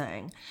wasn't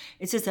saying.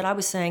 It's just that I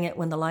was saying it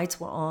when the lights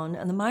were on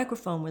and the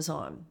microphone was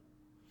on.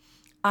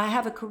 I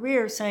have a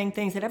career saying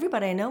things that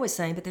everybody I know is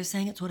saying, but they're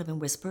saying it sort of in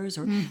whispers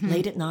or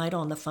late at night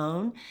on the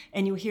phone.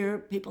 And you hear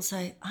people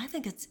say, I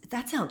think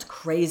that sounds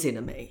crazy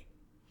to me.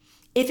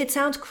 If it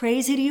sounds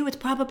crazy to you, it's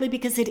probably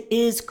because it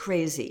is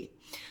crazy.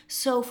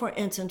 So for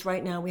instance,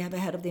 right now we have a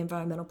head of the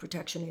Environmental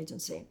Protection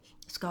Agency,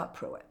 Scott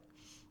Pruitt.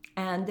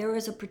 And there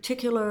is a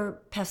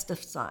particular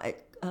pesticide,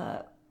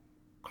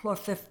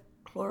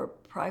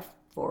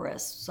 chlorpyrifos,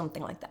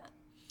 something like that.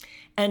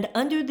 And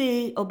under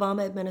the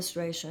Obama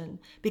administration,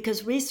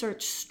 because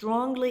research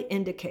strongly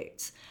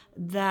indicates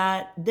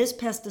that this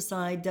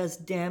pesticide does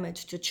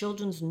damage to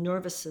children's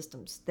nervous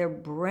systems, their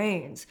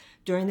brains,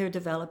 during their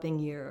developing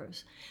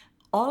years,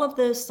 all of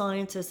the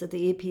scientists at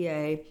the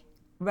EPA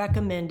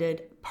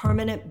recommended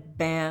permanent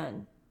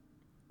ban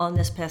on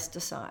this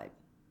pesticide.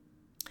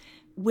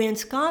 When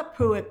Scott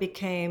Pruitt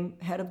became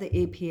head of the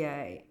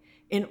EPA,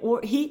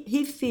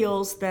 he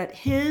feels that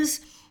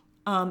his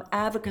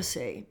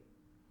advocacy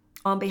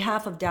on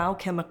behalf of Dow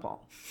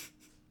Chemical,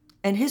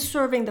 and his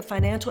serving the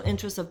financial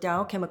interests of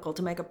Dow Chemical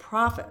to make a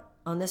profit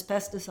on this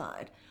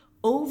pesticide,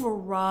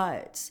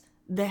 overrides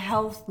the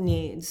health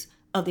needs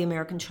of the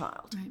American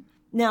child. Right.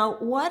 Now,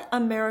 what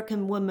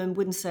American woman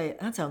wouldn't say,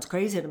 that sounds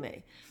crazy to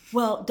me?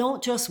 Well,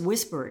 don't just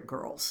whisper it,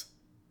 girls.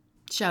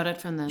 Shout it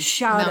from the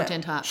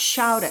mountaintop.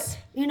 Shout it.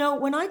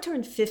 When I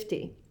turned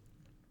 50,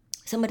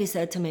 somebody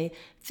said to me,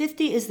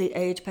 50 is the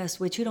age past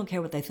which you don't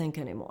care what they think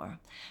anymore.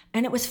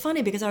 And it was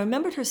funny because I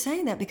remembered her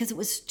saying that because it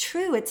was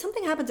true.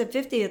 Something happens at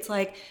 50, it's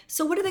like,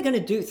 so what are they going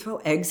to do, throw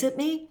eggs at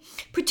me?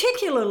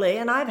 Particularly,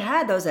 and I've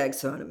had those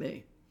eggs thrown at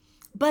me,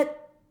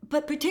 but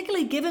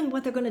particularly given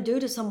what they're going to do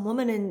to some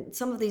woman in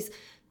some of these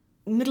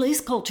Middle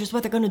East cultures,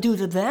 what they're going to do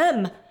to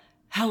them,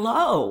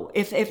 hello,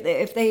 if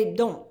they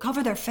don't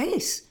cover their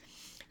face.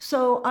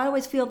 So I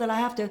always feel that I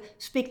have to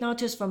speak not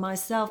just for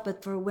myself,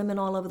 but for women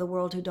all over the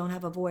world who don't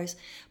have a voice.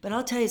 But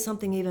I'll tell you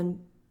something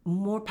even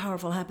more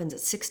powerful happens at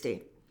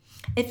 60.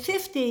 At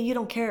 50, you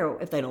don't care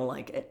if they don't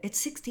like it. At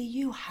 60,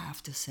 you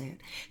have to say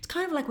it. It's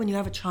kind of like when you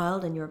have a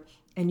child and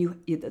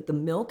the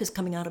milk is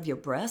coming out of your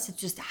breast. It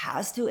just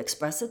has to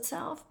express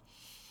itself.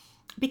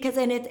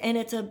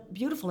 It's a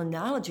beautiful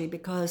analogy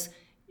because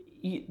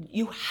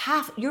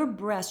your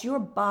breast, your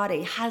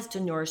body has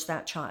to nourish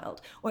that child,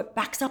 or it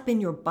backs up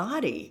in your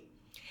body.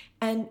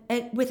 And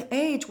with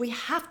age, we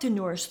have to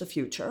nourish the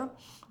future,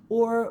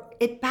 or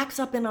it backs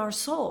up in our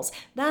souls.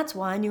 That's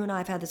why, and you and I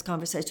have had this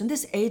conversation,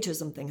 this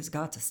ageism thing has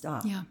got to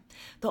stop. Yeah.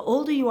 The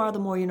older you are, the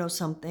more you know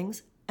some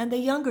things, and the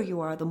younger you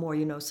are, the more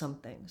you know some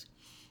things.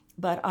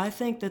 But I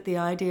think that the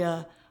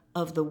idea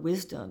of the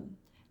wisdom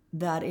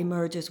that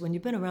emerges when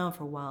you've been around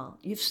for a while,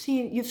 this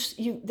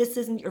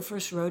isn't your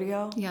first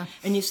rodeo,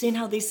 and you've seen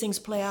how these things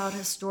play out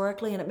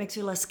historically, and it makes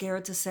you less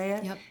scared to say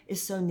it,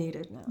 is so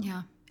needed now.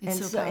 Yeah.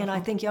 And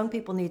I think young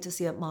people need to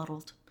see it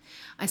modeled.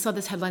 I saw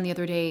this headline the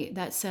other day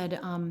that said,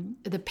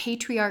 the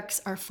patriarchs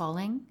are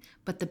falling,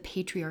 but the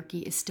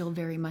patriarchy is still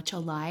very much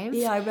alive.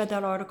 Yeah, I read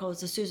that article.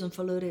 It's a Susan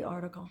Faludi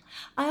article.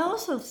 I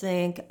also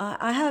think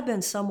I have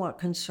been somewhat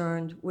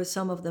concerned with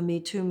some of the Me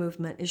Too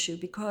movement issue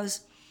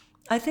because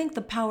I think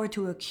the power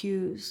to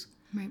accuse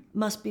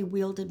must be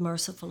wielded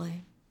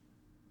mercifully.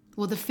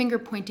 Well, the finger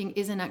pointing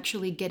isn't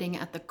actually getting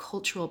at the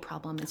cultural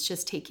problem. It's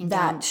just taking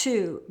That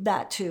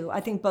down. too. I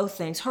think both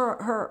things.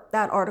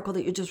 That article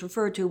that you just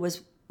referred to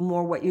was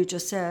more what you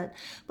just said.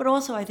 But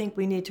also I think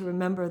we need to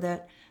remember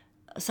that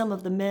some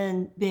of the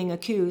men being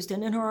accused,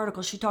 and in her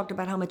article she talked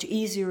about how much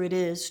easier it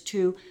is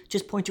to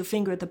just point your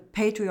finger at the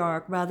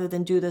patriarch rather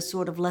than do this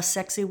sort of less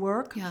sexy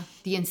work. Yeah,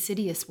 the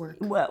insidious work.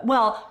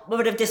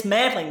 But of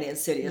dismantling the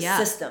insidious Yeah.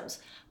 systems.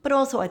 But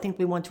also I think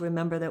we want to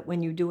remember that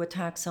when you do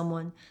attack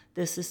someone,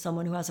 this is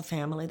someone who has a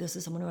family, this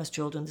is someone who has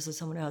children, this is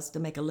someone who has to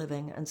make a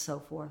living, and so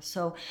forth.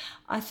 So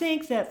I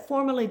think that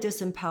formerly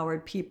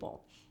disempowered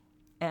people,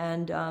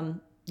 and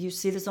you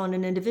see this on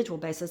an individual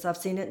basis. I've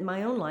seen it in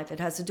my own life. It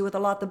has to do with a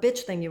lot the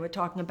bitch thing you were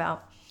talking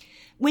about.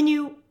 When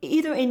you,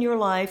 either in your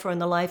life or in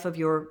the life of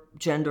your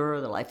gender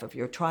or the life of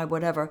your tribe,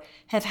 whatever,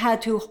 have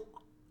had to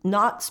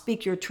not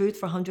speak your truth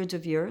for hundreds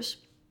of years,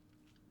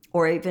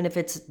 or even if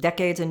it's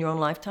decades in your own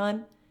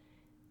lifetime,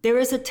 there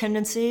is a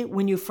tendency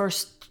when you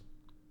first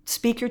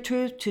speak your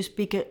truth to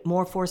speak it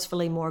more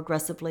forcefully, more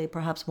aggressively,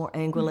 perhaps more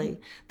angrily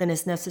than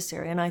is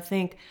necessary. And I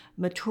think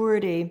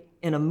maturity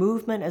in a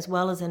movement as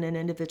well as in an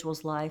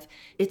individual's life,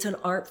 it's an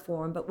art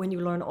form, but when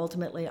you learn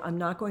ultimately, I'm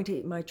not going to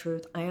eat my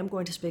truth, I am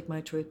going to speak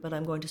my truth, but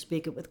I'm going to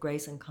speak it with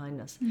grace and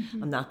kindness.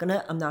 I'm not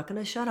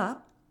gonna shut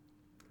up,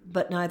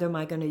 but neither am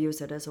I going to use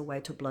it as a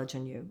way to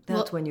bludgeon you.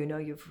 That's when you know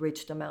you've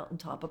reached a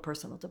mountaintop of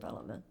personal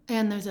development.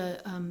 And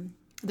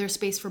there's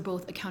space for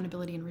both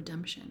accountability and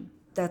redemption.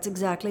 That's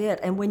exactly it.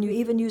 And when you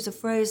even use a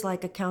phrase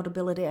like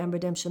accountability and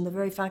redemption, the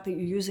very fact that you're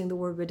using the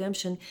word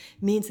redemption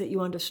means that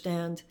you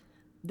understand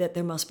that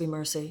there must be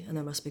mercy and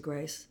there must be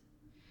grace.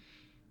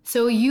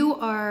 So you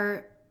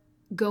are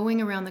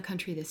going around the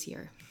country this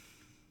year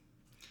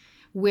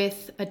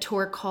with a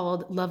tour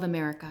called Love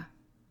America.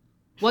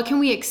 What can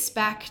we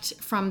expect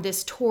from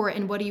this tour,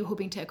 and what are you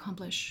hoping to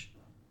accomplish?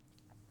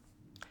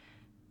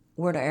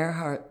 Werner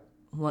Erhard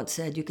once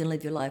said, you can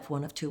live your life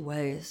one of two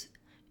ways.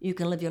 You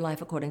can live your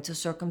life according to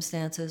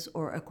circumstances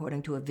or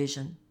according to a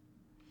vision.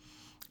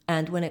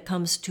 And when it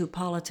comes to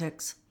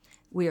politics,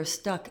 we are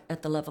stuck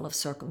at the level of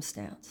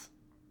circumstance.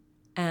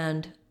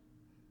 And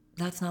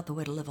that's not the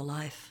way to live a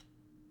life,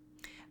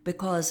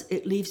 because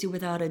it leaves you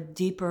without a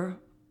deeper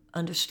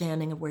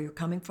understanding of where you're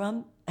coming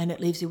from, and it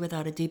leaves you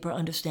without a deeper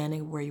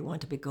understanding of where you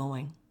want to be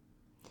going.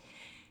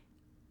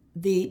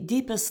 The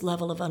deepest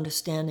level of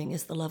understanding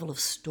is the level of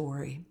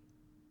story.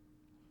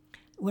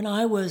 When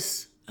I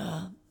was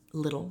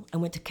little, I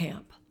went to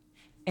camp,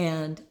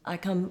 and I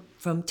come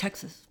from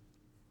Texas.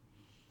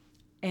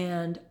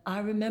 And I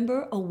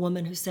remember a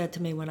woman who said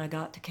to me when I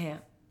got to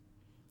camp,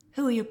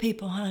 "Who are your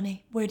people,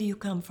 honey? Where do you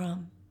come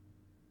from?"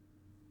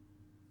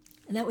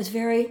 And that was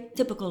very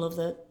typical of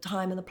the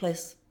time and the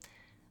place.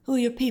 "Who are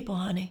your people,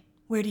 honey?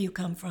 Where do you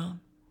come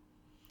from?"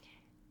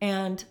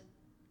 And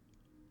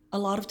a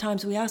lot of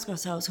times we ask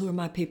ourselves, who are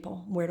my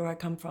people? Where do I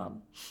come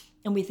from?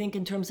 And we think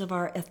in terms of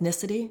our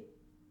ethnicity,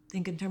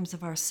 think in terms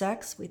of our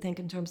sex, we think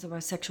in terms of our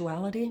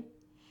sexuality,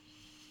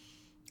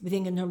 we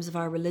think in terms of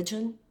our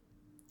religion.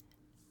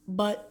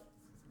 But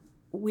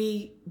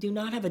we do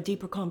not have a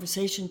deeper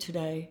conversation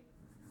today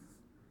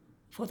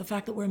for the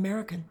fact that we're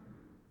American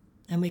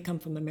and we come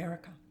from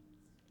America.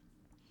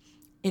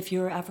 If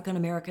you're African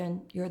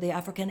American, you're the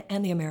African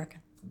and the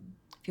American.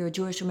 If you're a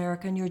Jewish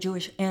American, you're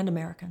Jewish and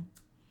American.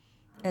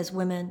 As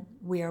women,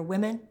 we're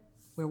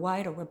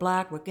white or we're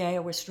black, we're gay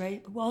or we're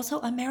straight, but we're also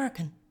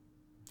American.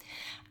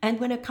 And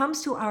when it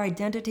comes to our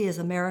identity as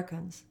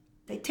Americans,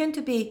 they tend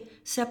to be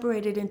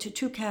separated into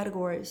two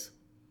categories,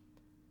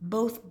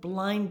 both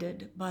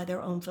blinded by their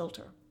own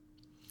filter.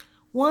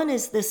 One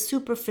is this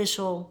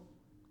superficial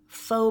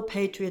faux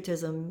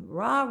patriotism,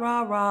 rah,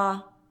 rah,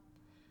 rah,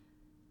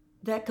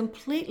 that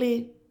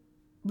completely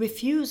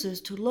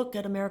refuses to look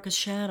at America's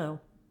shadow,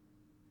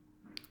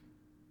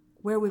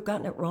 where we've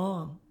gotten it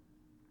wrong,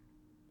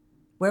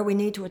 where we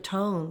need to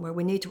atone, where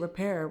we need to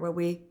repair, where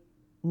we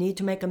need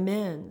to make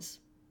amends,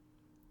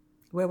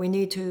 where we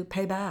need to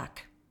pay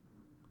back.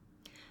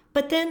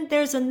 But then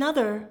there's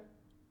another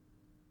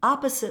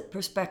opposite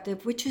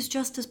perspective, which is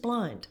just as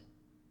blind.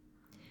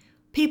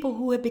 People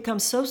who have become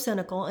so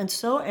cynical and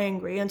so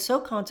angry and so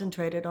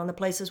concentrated on the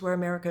places where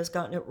America has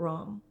gotten it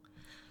wrong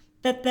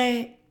that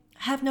they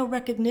have no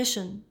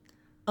recognition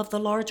of the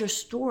larger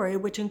story,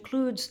 which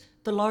includes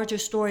the larger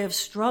story of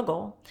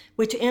struggle,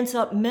 which ends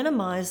up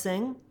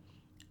minimizing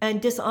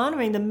and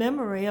dishonoring the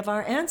memory of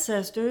our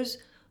ancestors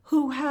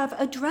who have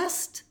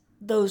addressed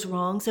those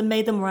wrongs and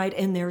made them right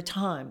in their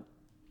time.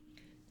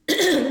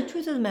 The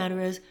truth of the matter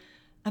is,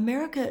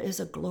 America is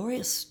a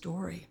glorious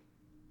story.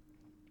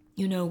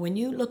 You know, when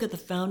you look at the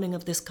founding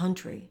of this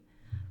country,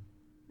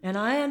 and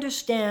I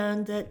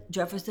understand that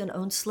Jefferson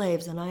owned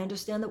slaves, and I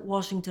understand that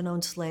Washington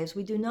owned slaves,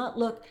 we do not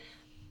look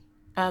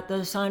at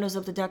the signers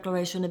of the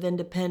Declaration of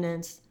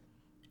Independence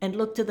and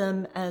look to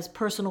them as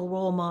personal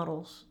role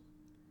models,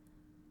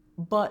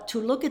 but to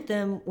look at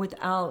them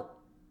without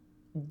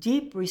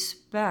deep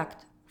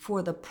respect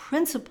for the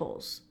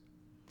principles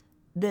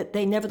that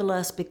they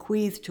nevertheless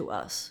bequeathed to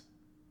us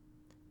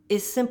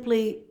is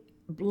simply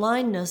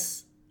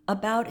blindness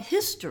about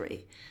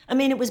history. I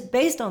mean, it was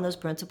based on those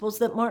principles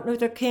that Martin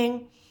Luther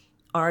King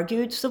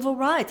argued civil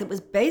rights. It was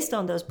based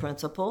on those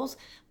principles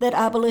that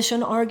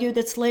abolition argued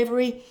that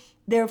slavery,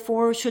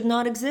 therefore, should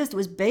not exist. It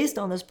was based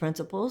on those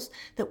principles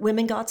that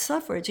women got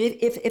suffrage.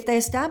 If they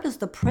established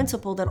the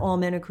principle that all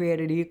men are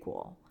created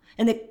equal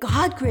and that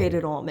God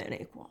created all men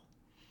equal,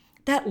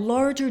 that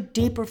larger,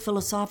 deeper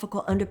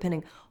philosophical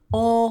underpinning,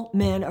 all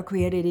men are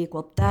created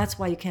equal. That's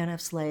why you can't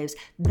have slaves.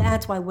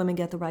 That's why women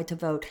get the right to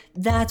vote.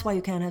 That's why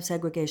you can't have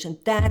segregation.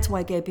 That's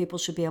why gay people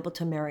should be able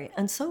to marry,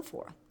 and so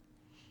forth.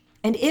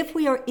 And if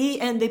we are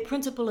and the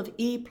principle of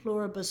e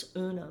pluribus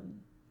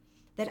unum,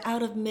 that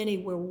out of many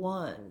we're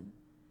one,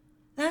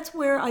 that's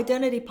where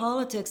identity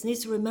politics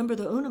needs to remember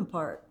the unum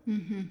part.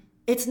 Mm-hmm.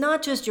 It's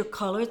not just your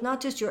color, it's not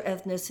just your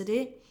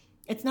ethnicity,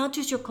 it's not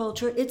just your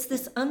culture, it's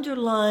this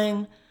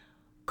underlying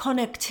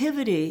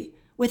connectivity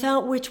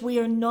without which we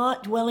are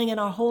not dwelling in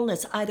our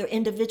wholeness, either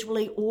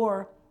individually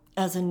or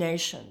as a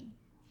nation.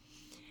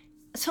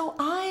 So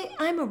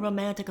I'm a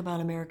romantic about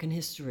American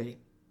history.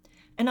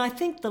 And I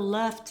think the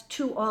left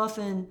too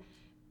often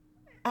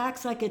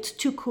acts like it's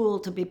too cool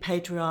to be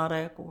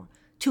patriotic or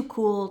too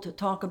cool to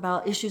talk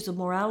about issues of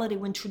morality,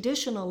 when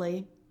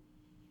traditionally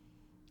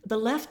the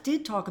left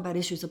did talk about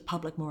issues of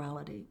public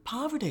morality.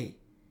 Poverty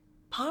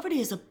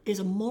is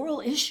a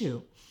moral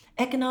issue.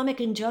 Economic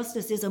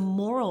injustice is a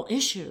moral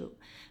issue.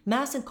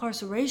 Mass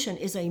incarceration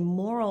is a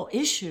moral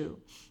issue.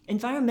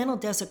 Environmental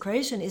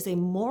desecration is a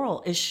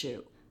moral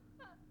issue.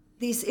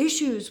 These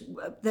issues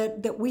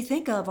that we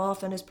think of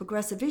often as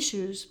progressive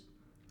issues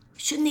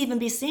shouldn't even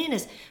be seen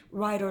as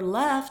right or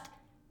left,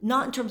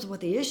 not in terms of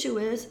what the issue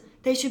is.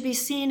 They should be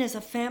seen as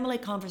a family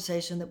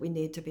conversation that we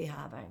need to be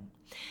having.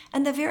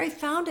 And the very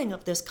founding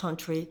of this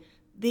country,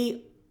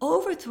 the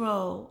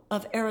overthrow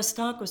of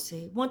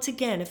aristocracy, once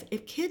again,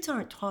 if kids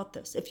aren't taught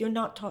this, if you're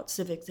not taught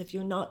civics, if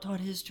you're not taught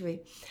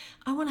history,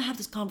 I want to have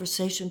this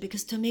conversation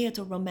because to me it's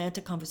a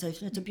romantic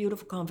conversation, it's a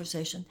beautiful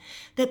conversation,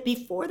 that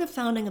before the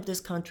founding of this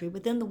country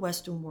within the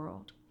Western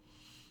world,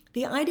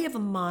 the idea of a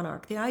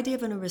monarch, the idea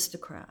of an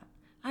aristocrat,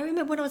 I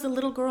remember when I was a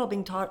little girl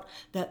being taught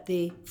that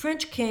the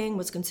French king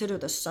was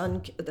considered the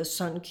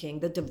sun king,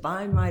 the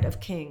divine right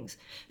of kings,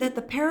 that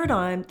the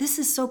paradigm, this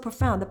is so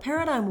profound, the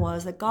paradigm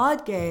was that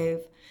God gave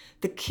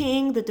the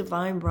king the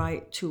divine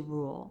right to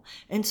rule.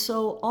 And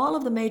so all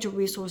of the major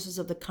resources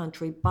of the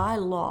country by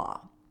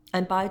law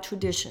and by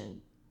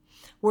tradition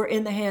were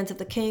in the hands of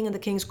the king and the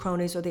king's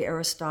cronies or the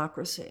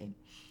aristocracy.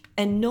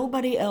 And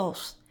nobody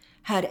else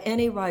had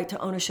any right to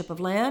ownership of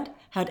land,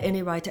 had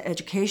any right to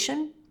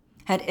education,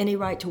 had any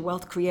right to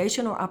wealth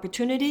creation or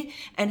opportunity,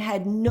 and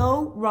had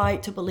no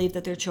right to believe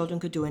that their children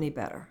could do any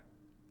better.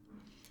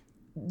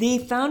 The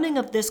founding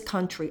of this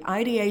country,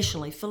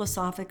 ideationally,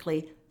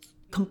 philosophically,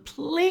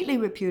 completely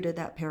reputed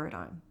that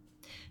paradigm.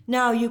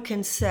 Now you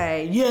can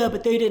say, yeah,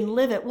 but they didn't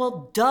live it.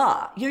 Well,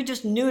 duh, you're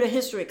just new to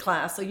history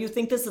class, so you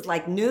think this is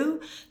like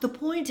new? The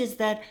point is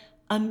that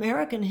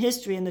American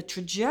history and the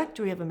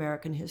trajectory of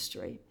American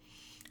history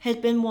has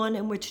been one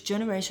in which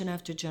generation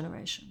after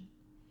generation,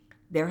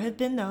 there have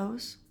been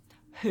those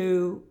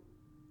who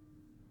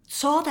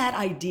saw that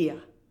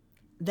idea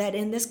that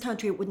in this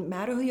country it wouldn't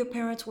matter who your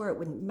parents were, it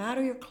wouldn't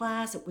matter your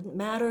class, it wouldn't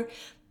matter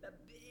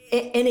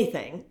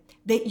anything,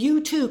 that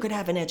you too could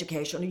have an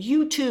education,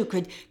 you too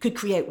could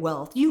create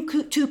wealth, you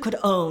too could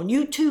own,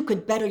 you too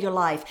could better your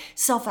life,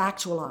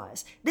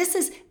 self-actualize.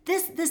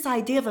 This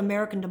idea of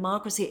American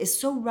democracy is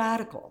so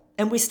radical,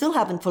 and we still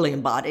haven't fully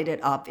embodied it,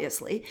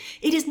 obviously.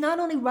 It is not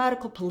only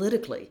radical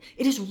politically,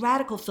 it is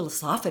radical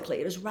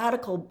philosophically, it is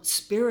radical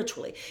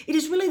spiritually. It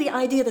is really the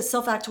idea that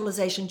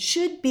self-actualization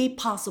should be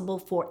possible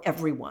for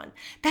everyone.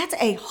 That's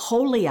a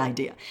holy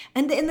idea.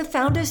 And the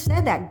founders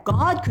said that.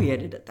 God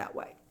created it that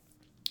way.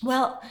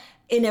 Well,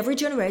 in every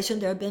generation,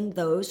 there have been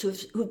those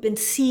who've been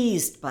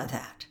seized by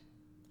that,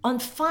 on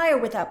fire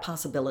with that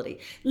possibility,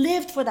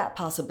 lived for that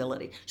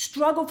possibility,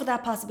 struggled for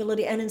that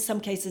possibility, and in some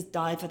cases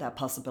died for that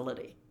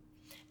possibility.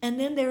 And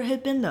then there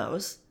have been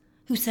those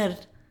who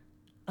said,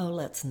 oh,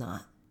 let's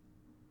not.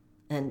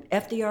 And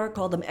FDR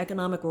called them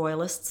economic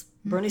royalists.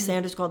 Bernie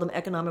Sanders called them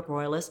economic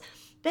royalists.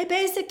 They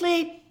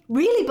basically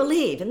really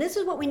believe, and this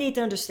is what we need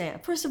to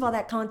understand. First of all,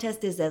 that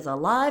contest is as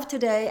alive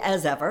today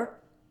as ever.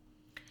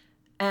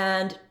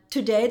 And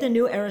today, the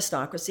new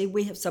aristocracy,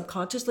 we have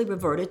subconsciously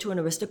reverted to an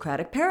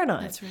aristocratic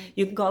paradigm. That's right.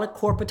 You can call it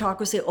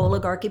corporatocracy,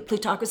 oligarchy,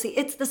 plutocracy.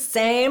 It's the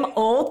same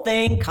old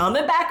thing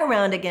coming back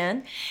around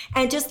again.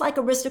 And just like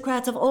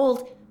aristocrats of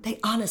old, they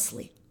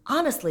honestly,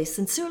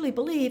 sincerely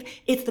believe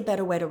it's the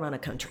better way to run a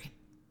country.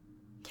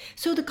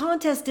 So the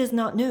contest is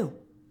not new.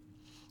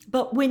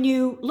 But when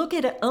you look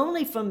at it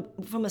only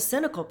from a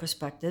cynical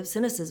perspective,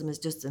 cynicism is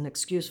just an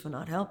excuse for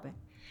not helping.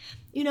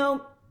 You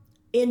know,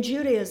 in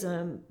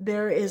Judaism,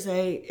 there is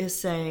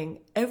saying,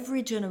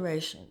 every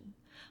generation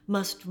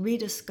must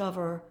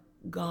rediscover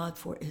God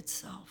for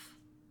itself.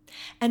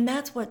 And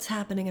that's what's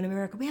happening in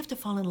America. We have to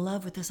fall in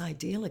love with this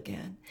ideal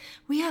again.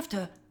 We have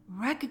to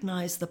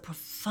recognize the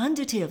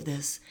profundity of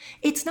this.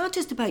 It's not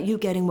just about you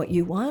getting what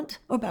you want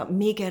or about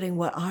me getting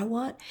what I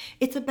want.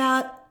 It's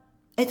about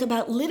It's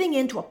about living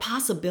into a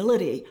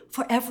possibility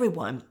for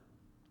everyone.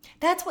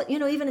 That's what,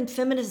 even in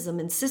feminism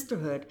and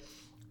sisterhood,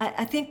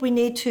 I think we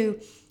need to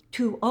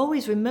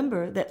always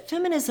remember that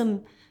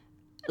feminism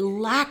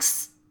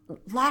lacks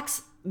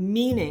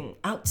meaning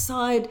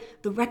outside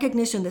the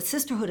recognition that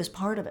sisterhood is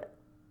part of it.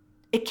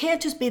 It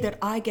can't just be that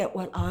I get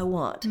what I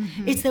want.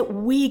 It's that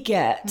we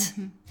get.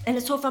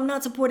 And so if I'm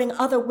not supporting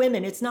other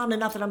women, it's not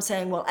enough that I'm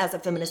saying, well, as a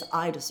feminist,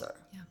 I deserve.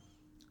 Yeah.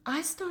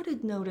 I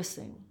started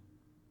noticing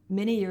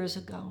many years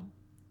ago,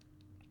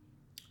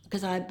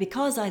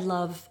 because I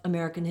love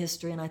American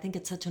history and I think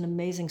it's such an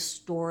amazing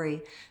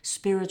story,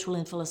 spiritually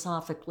and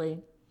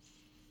philosophically,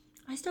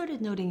 I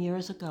started noting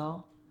years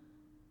ago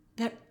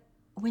that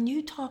when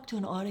you talk to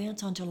an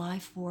audience on July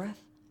 4th,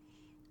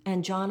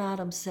 and John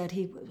Adams said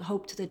he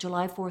hoped that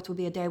July 4th would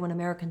be a day when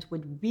Americans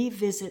would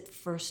revisit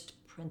first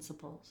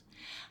principles.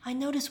 I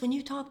notice when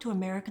you talk to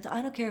Americans,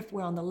 I don't care if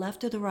we're on the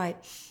left or the right,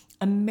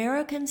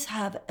 Americans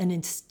have an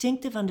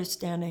instinctive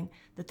understanding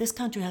that this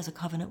country has a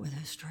covenant with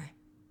history.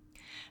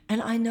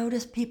 And I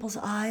notice people's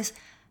eyes,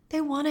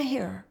 they want to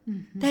hear.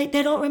 They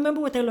don't remember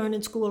what they learned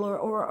in school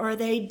or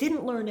they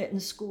didn't learn it in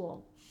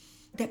school.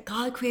 That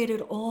God created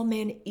all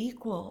men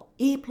equal,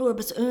 e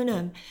pluribus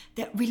unum,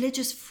 that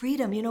religious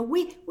freedom,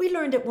 we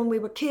learned it when we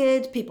were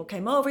kids. People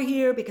came over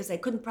here because they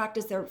couldn't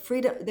practice their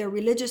freedom, their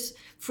religious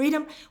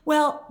freedom.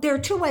 Well, there are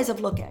two ways of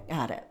looking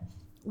at it.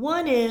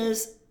 One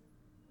is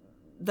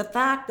the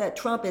fact that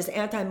Trump is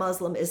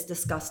anti-Muslim is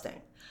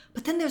disgusting.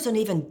 But then there's an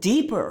even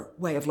deeper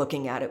way of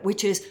looking at it,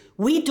 which is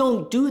we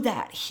don't do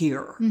that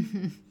here.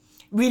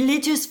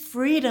 Religious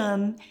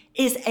freedom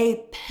is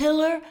a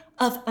pillar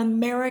of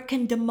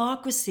American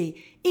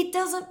democracy. It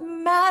doesn't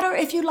matter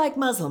if you like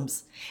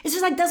Muslims. It's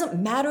just like it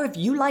doesn't matter if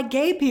you like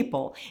gay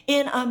people.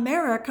 In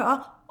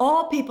America,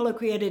 all people are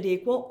created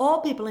equal,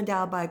 all people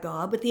endowed by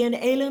God with the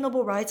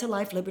inalienable rights of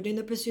life, liberty, and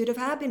the pursuit of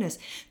happiness.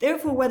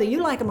 Therefore, whether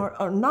you like them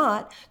or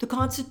not, the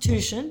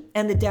Constitution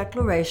and the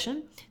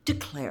Declaration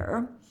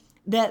declare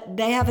that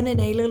they have an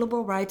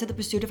inalienable right to the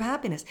pursuit of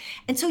happiness.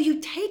 And so you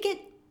take it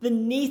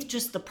beneath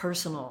just the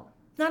personal.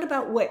 It's not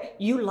about what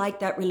you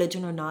like that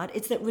religion or not.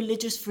 It's that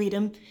religious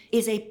freedom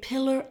is a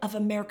pillar of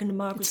American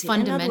democracy. It's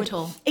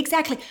fundamental. Words,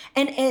 exactly.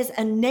 And as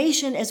a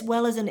nation as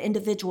well as an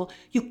individual,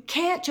 you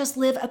can't just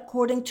live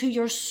according to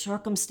your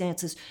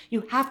circumstances.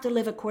 You have to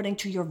live according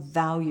to your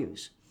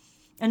values.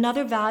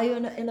 Another value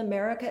in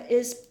America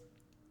is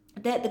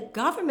that the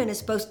government is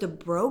supposed to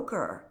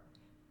broker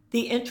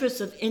the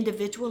interests of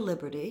individual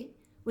liberty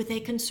with a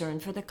concern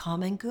for the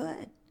common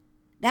good.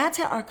 That's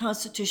how our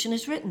Constitution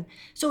is written.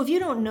 So if you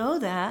don't know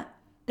that,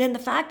 then the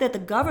fact that the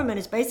government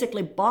is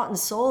basically bought and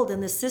sold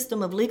in this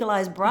system of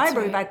legalized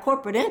bribery by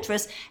corporate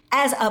interests,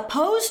 as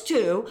opposed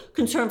to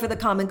concern for the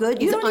common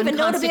good, you don't even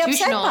know to be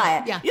upset by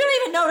it. Yeah. You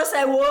don't even know to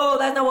say, whoa,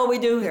 that's not what we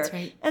do here. That's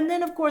right. And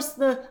then, of course,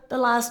 the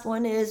last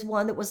one is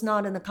one that was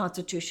not in the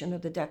Constitution or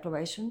the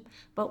Declaration,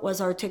 but was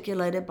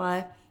articulated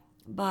by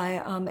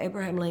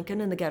Abraham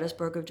Lincoln in the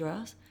Gettysburg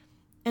Address.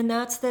 And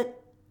that's that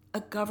a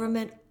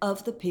government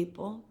of the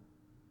people,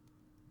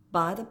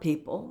 by the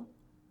people,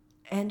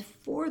 and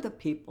for the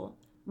people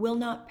will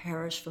not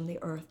perish from the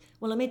earth.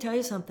 Well, let me tell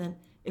you something.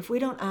 If we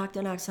don't act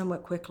and act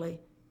somewhat quickly,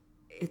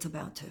 it's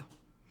about to.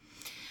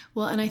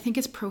 Well, and I think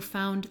it's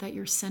profound that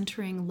you're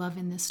centering love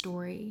in this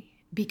story,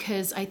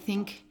 because I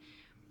think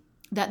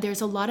that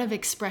there's a lot of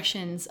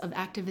expressions of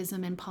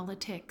activism and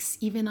politics,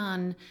 even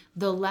on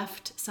the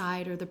left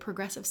side or the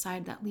progressive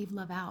side, that leave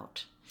love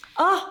out.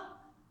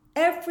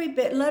 Every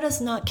bit. Let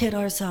us not kid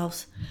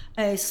ourselves.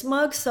 A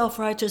smug,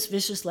 self-righteous,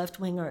 vicious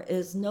left-winger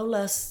is no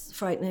less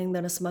frightening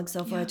than a smug,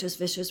 self-righteous,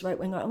 vicious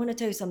right-winger. I want to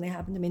tell you something that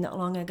happened to me not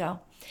long ago.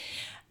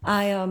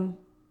 I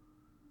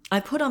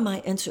put on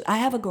my Instagram, I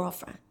have a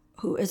girlfriend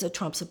who is a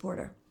Trump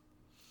supporter.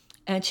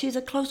 And she's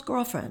a close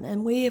girlfriend.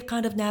 And we have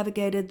kind of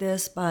navigated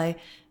this by,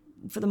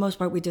 for the most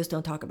part, we just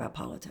don't talk about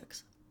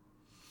politics.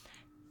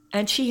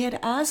 And she had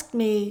asked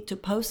me to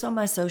post on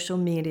my social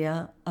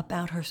media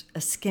about a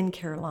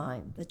skincare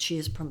line that she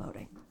is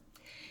promoting.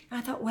 And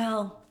I thought,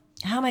 well,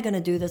 how am I going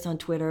to do this on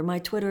Twitter? My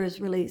Twitter is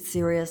really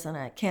serious and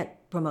I can't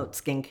promote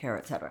skincare,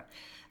 etc.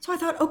 So I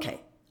thought, okay,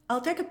 I'll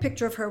take a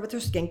picture of her with her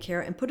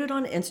skincare and put it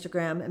on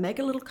Instagram and make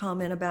a little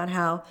comment about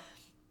how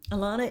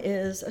Ilana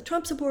is a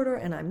Trump supporter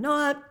and I'm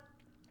not,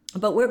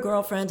 but we're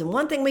girlfriends and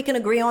one thing we can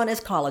agree on is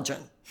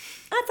collagen.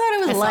 I thought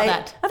it was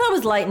light. I thought it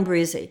was light and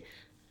breezy.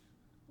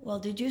 Well,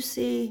 did you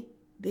see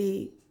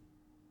the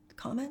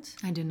comments?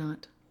 I did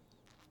not.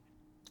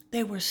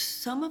 There were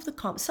some of the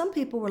comments. Some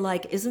people were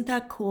like, isn't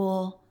that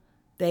cool?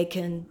 They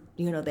can,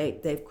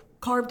 they've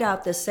carved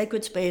out this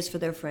sacred space for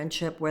their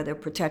friendship where they're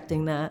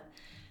protecting that.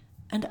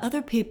 And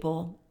other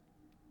people,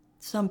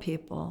 some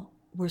people,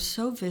 were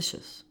so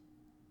vicious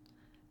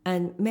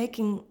and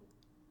making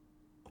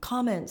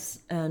comments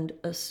and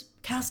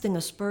casting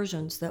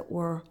aspersions that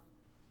were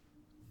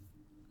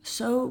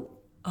so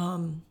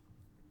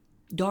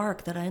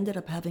dark that I ended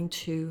up having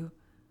to,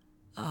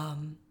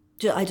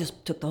 I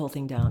just took the whole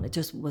thing down. It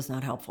just was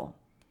not helpful.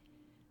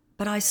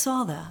 But I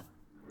saw that.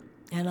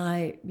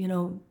 And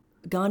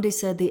Gandhi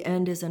said the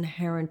end is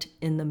inherent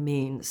in the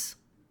means.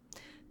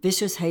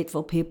 Vicious,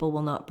 hateful people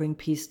will not bring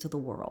peace to the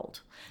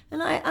world.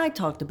 And I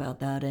talked about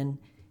that in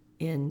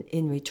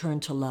Return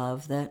to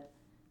Love, that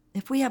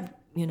if we have,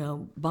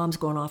 bombs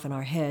going off in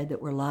our head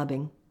that we're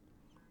lobbing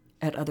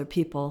at other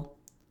people,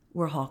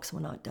 we're hawks, we're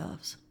not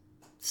doves.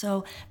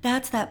 So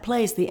that's that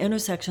place, the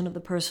intersection of the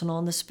personal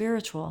and the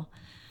spiritual.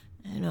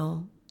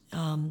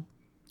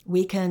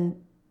 We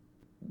can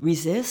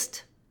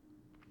resist.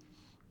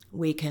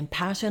 We can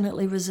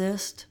passionately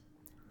resist.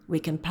 We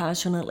can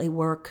passionately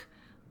work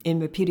in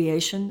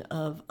repudiation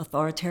of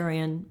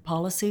authoritarian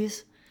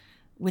policies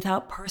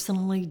without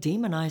personally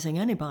demonizing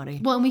anybody.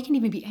 Well, and we can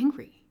even be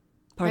angry,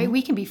 Pardon? right?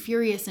 We can be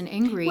furious and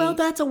angry. Well,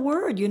 that's a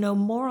word,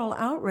 moral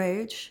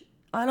outrage.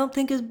 I don't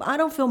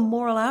feel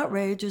moral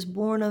outrage is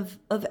born of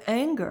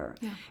anger.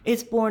 Yeah.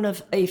 It's born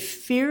of a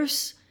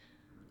fierce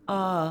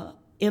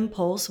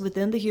impulse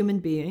within the human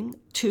being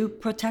to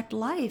protect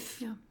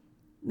life.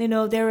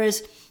 Yeah. There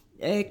is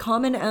a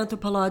common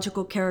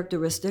anthropological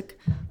characteristic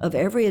of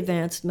every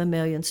advanced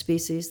mammalian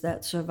species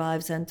that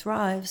survives and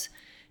thrives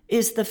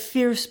is the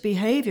fierce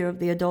behavior of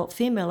the adult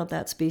female of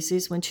that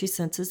species when she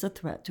senses a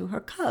threat to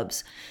her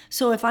cubs.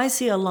 So if I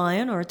see a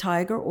lion or a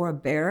tiger or a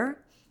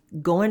bear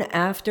going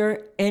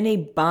after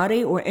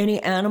anybody or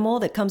any animal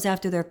that comes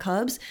after their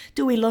cubs,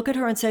 do we look at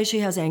her and say she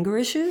has anger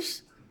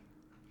issues?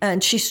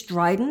 And she's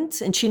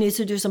strident and she needs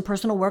to do some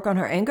personal work on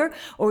her anger?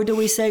 Or do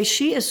we say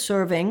she is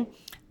serving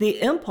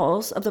the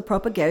impulse of the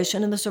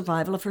propagation and the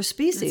survival of her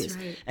species?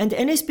 That's right. And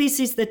any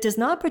species that does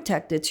not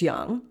protect its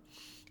young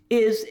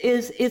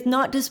is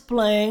not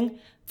displaying,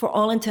 for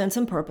all intents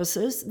and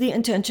purposes, the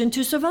intention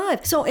to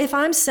survive. So if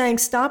I'm saying,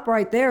 stop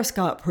right there,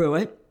 Scott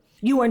Pruitt,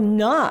 I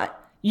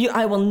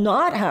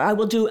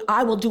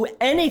will do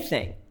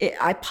anything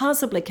I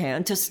possibly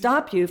can to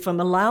stop you from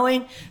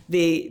allowing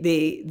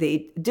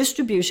the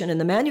distribution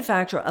and the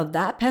manufacture of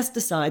that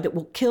pesticide that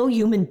will kill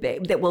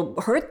that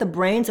will hurt the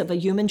brains of a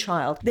human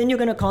child. Then you're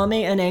going to call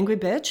me an angry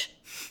bitch?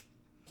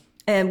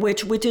 And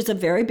which is a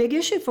very big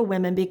issue for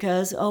women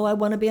because, I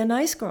want to be a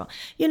nice girl.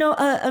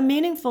 A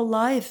meaningful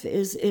life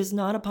is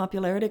not a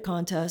popularity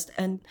contest.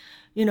 And,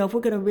 if we're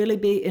going to really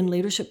be in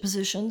leadership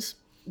positions,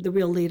 the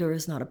real leader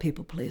is not a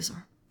people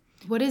pleaser.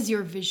 What is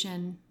your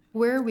vision?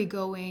 Where are we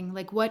going?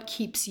 Like, what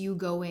keeps you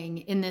going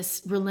in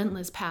this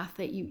relentless path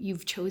that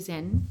you've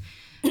chosen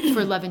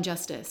for love and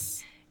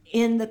justice?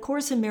 In the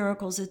Course in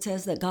Miracles, it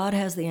says that God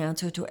has the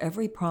answer to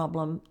every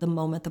problem the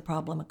moment the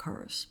problem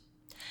occurs.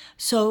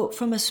 So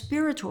from a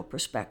spiritual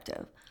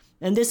perspective,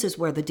 and this is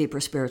where the deeper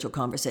spiritual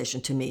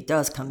conversation to me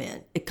does come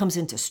in, it comes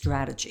into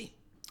strategy.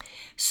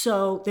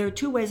 So there are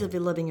two ways of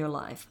living your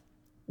life.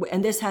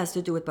 And this has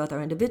to do with both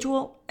our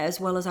individual as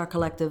well as our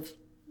collective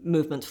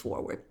movements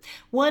forward.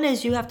 One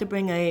is you have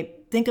to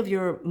think of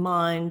your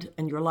mind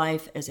and your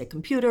life as a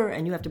computer,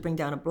 and you have to bring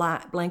down a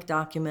blank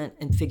document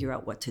and figure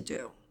out what to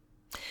do.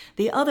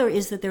 The other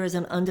is that there is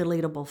an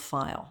undeletable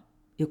file.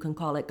 You can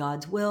call it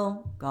God's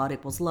will, God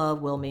equals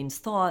love, will means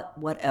thought,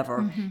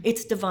 whatever. Mm-hmm.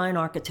 It's divine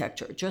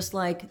architecture, just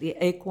like the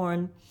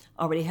acorn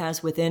already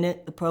has within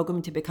it the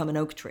program to become an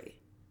oak tree.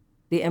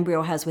 The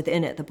embryo has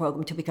within it the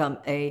program to become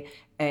a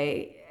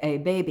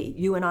baby.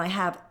 You and I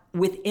have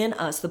within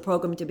us the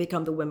program to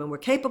become the women we're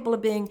capable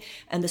of being,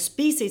 and the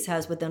species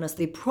has within us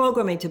the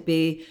programming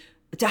to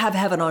have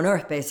heaven on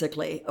earth,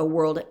 basically, a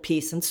world at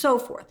peace and so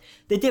forth.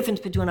 The difference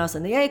between us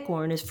and the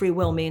acorn is free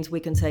will means we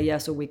can say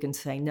yes or we can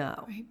say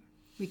no. Right.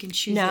 We can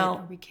choose now, it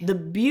or we can't. The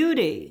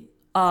beauty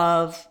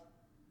of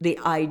the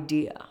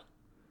idea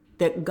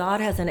that God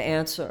has an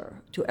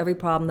answer to every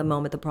problem the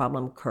moment the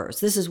problem occurs,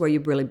 this is where you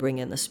really bring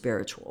in the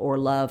spiritual, or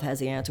love has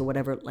the answer,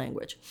 whatever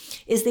language,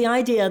 is the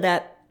idea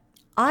that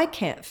I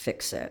can't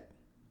fix it,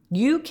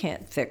 you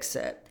can't fix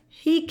it,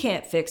 he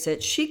can't fix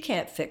it, she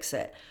can't fix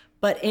it,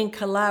 but in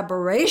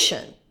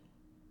collaboration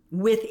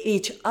with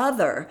each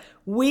other,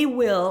 we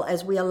will,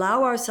 as we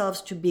allow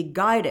ourselves to be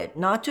guided,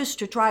 not just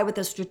to try with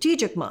a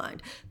strategic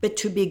mind, but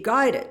to be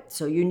guided.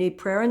 So you need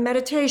prayer and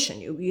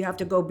meditation. You have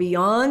to go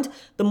beyond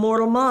the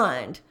mortal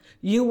mind.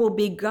 You will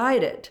be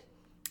guided.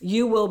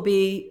 You will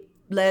be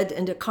led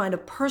into kind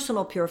of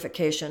personal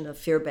purification of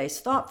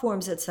fear-based thought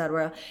forms,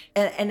 etc.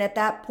 And at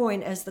that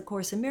point, as the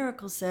Course in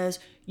Miracles says,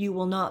 you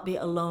will not be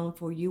alone,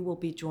 for you will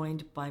be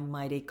joined by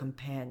mighty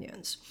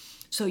companions.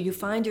 So you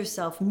find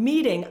yourself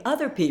meeting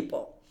other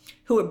people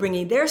who are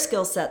bringing their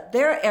skill set,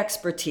 their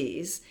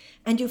expertise,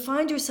 and you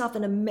find yourself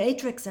in a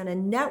matrix and a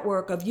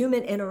network of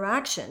human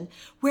interaction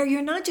where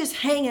you're not just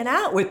hanging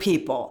out with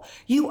people,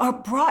 you are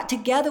brought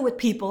together with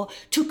people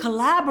to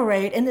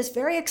collaborate in this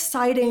very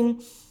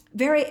exciting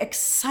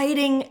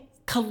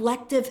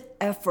collective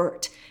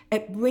effort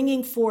at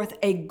bringing forth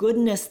a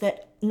goodness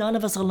that none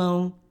of us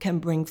alone can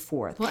bring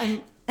forth.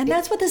 Well, and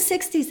that's what the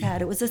 60s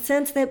had. It was a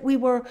sense that we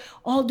were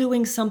all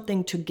doing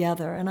something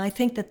together. And I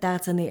think that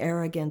that's in the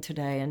air again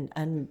today,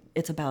 and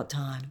it's about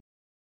time.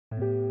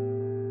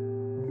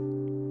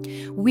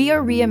 We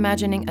are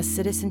reimagining a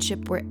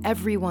citizenship where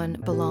everyone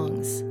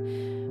belongs.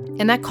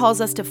 And that calls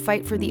us to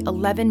fight for the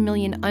 11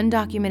 million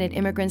undocumented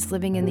immigrants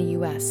living in the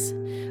U.S.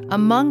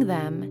 Among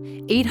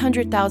them,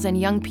 800,000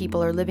 young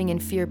people are living in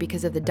fear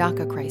because of the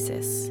DACA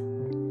crisis.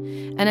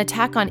 An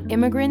attack on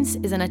immigrants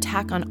is an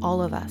attack on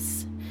all of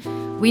us.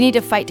 We need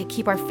to fight to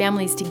keep our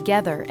families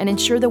together and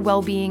ensure the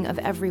well-being of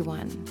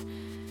everyone.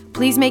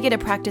 Please make it a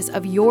practice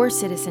of your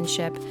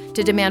citizenship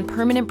to demand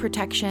permanent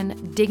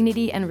protection,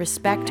 dignity, and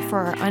respect for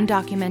our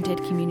undocumented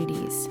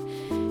communities.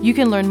 You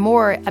can learn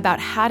more about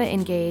how to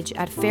engage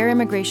at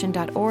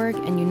fairimmigration.org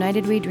and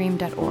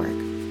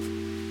unitedwedream.org.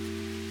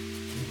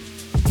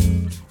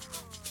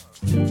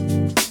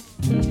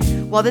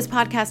 While this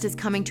podcast is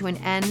coming to an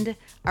end,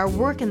 our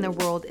work in the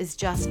world is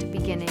just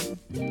beginning.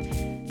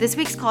 This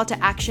week's call to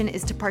action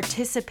is to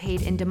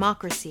participate in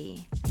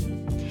democracy.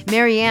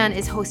 Marianne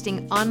is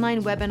hosting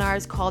online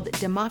webinars called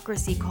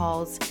Democracy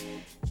Calls,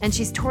 and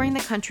she's touring the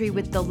country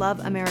with the Love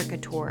America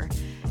Tour,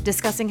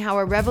 discussing how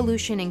a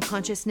revolution in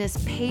consciousness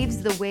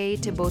paves the way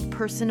to both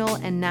personal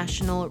and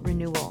national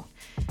renewal.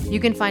 You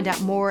can find out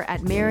more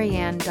at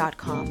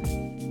marianne.com.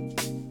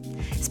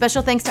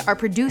 Special thanks to our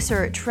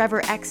producer,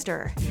 Trevor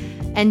Exter,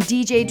 and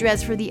DJ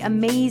Drez for the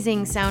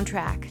amazing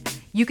soundtrack.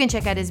 You can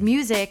check out his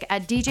music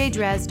at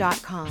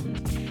djdrez.com.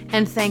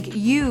 And thank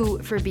you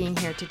for being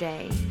here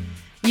today.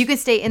 You can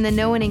stay in the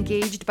know and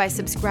engaged by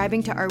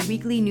subscribing to our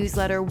weekly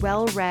newsletter,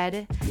 Well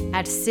Read,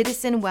 at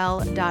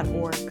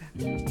citizenwell.org.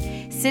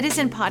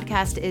 Citizen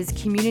Podcast is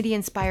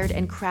community-inspired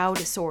and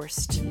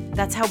crowd-sourced.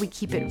 That's how we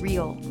keep it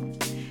real.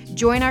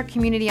 Join our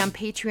community on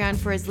Patreon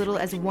for as little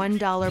as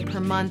 $1 per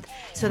month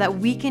so that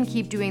we can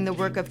keep doing the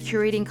work of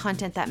curating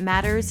content that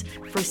matters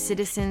for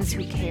citizens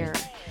who care.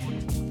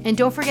 And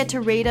don't forget to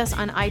rate us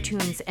on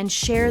iTunes and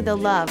share the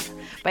love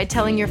by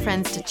telling your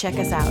friends to check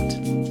us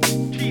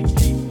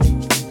out.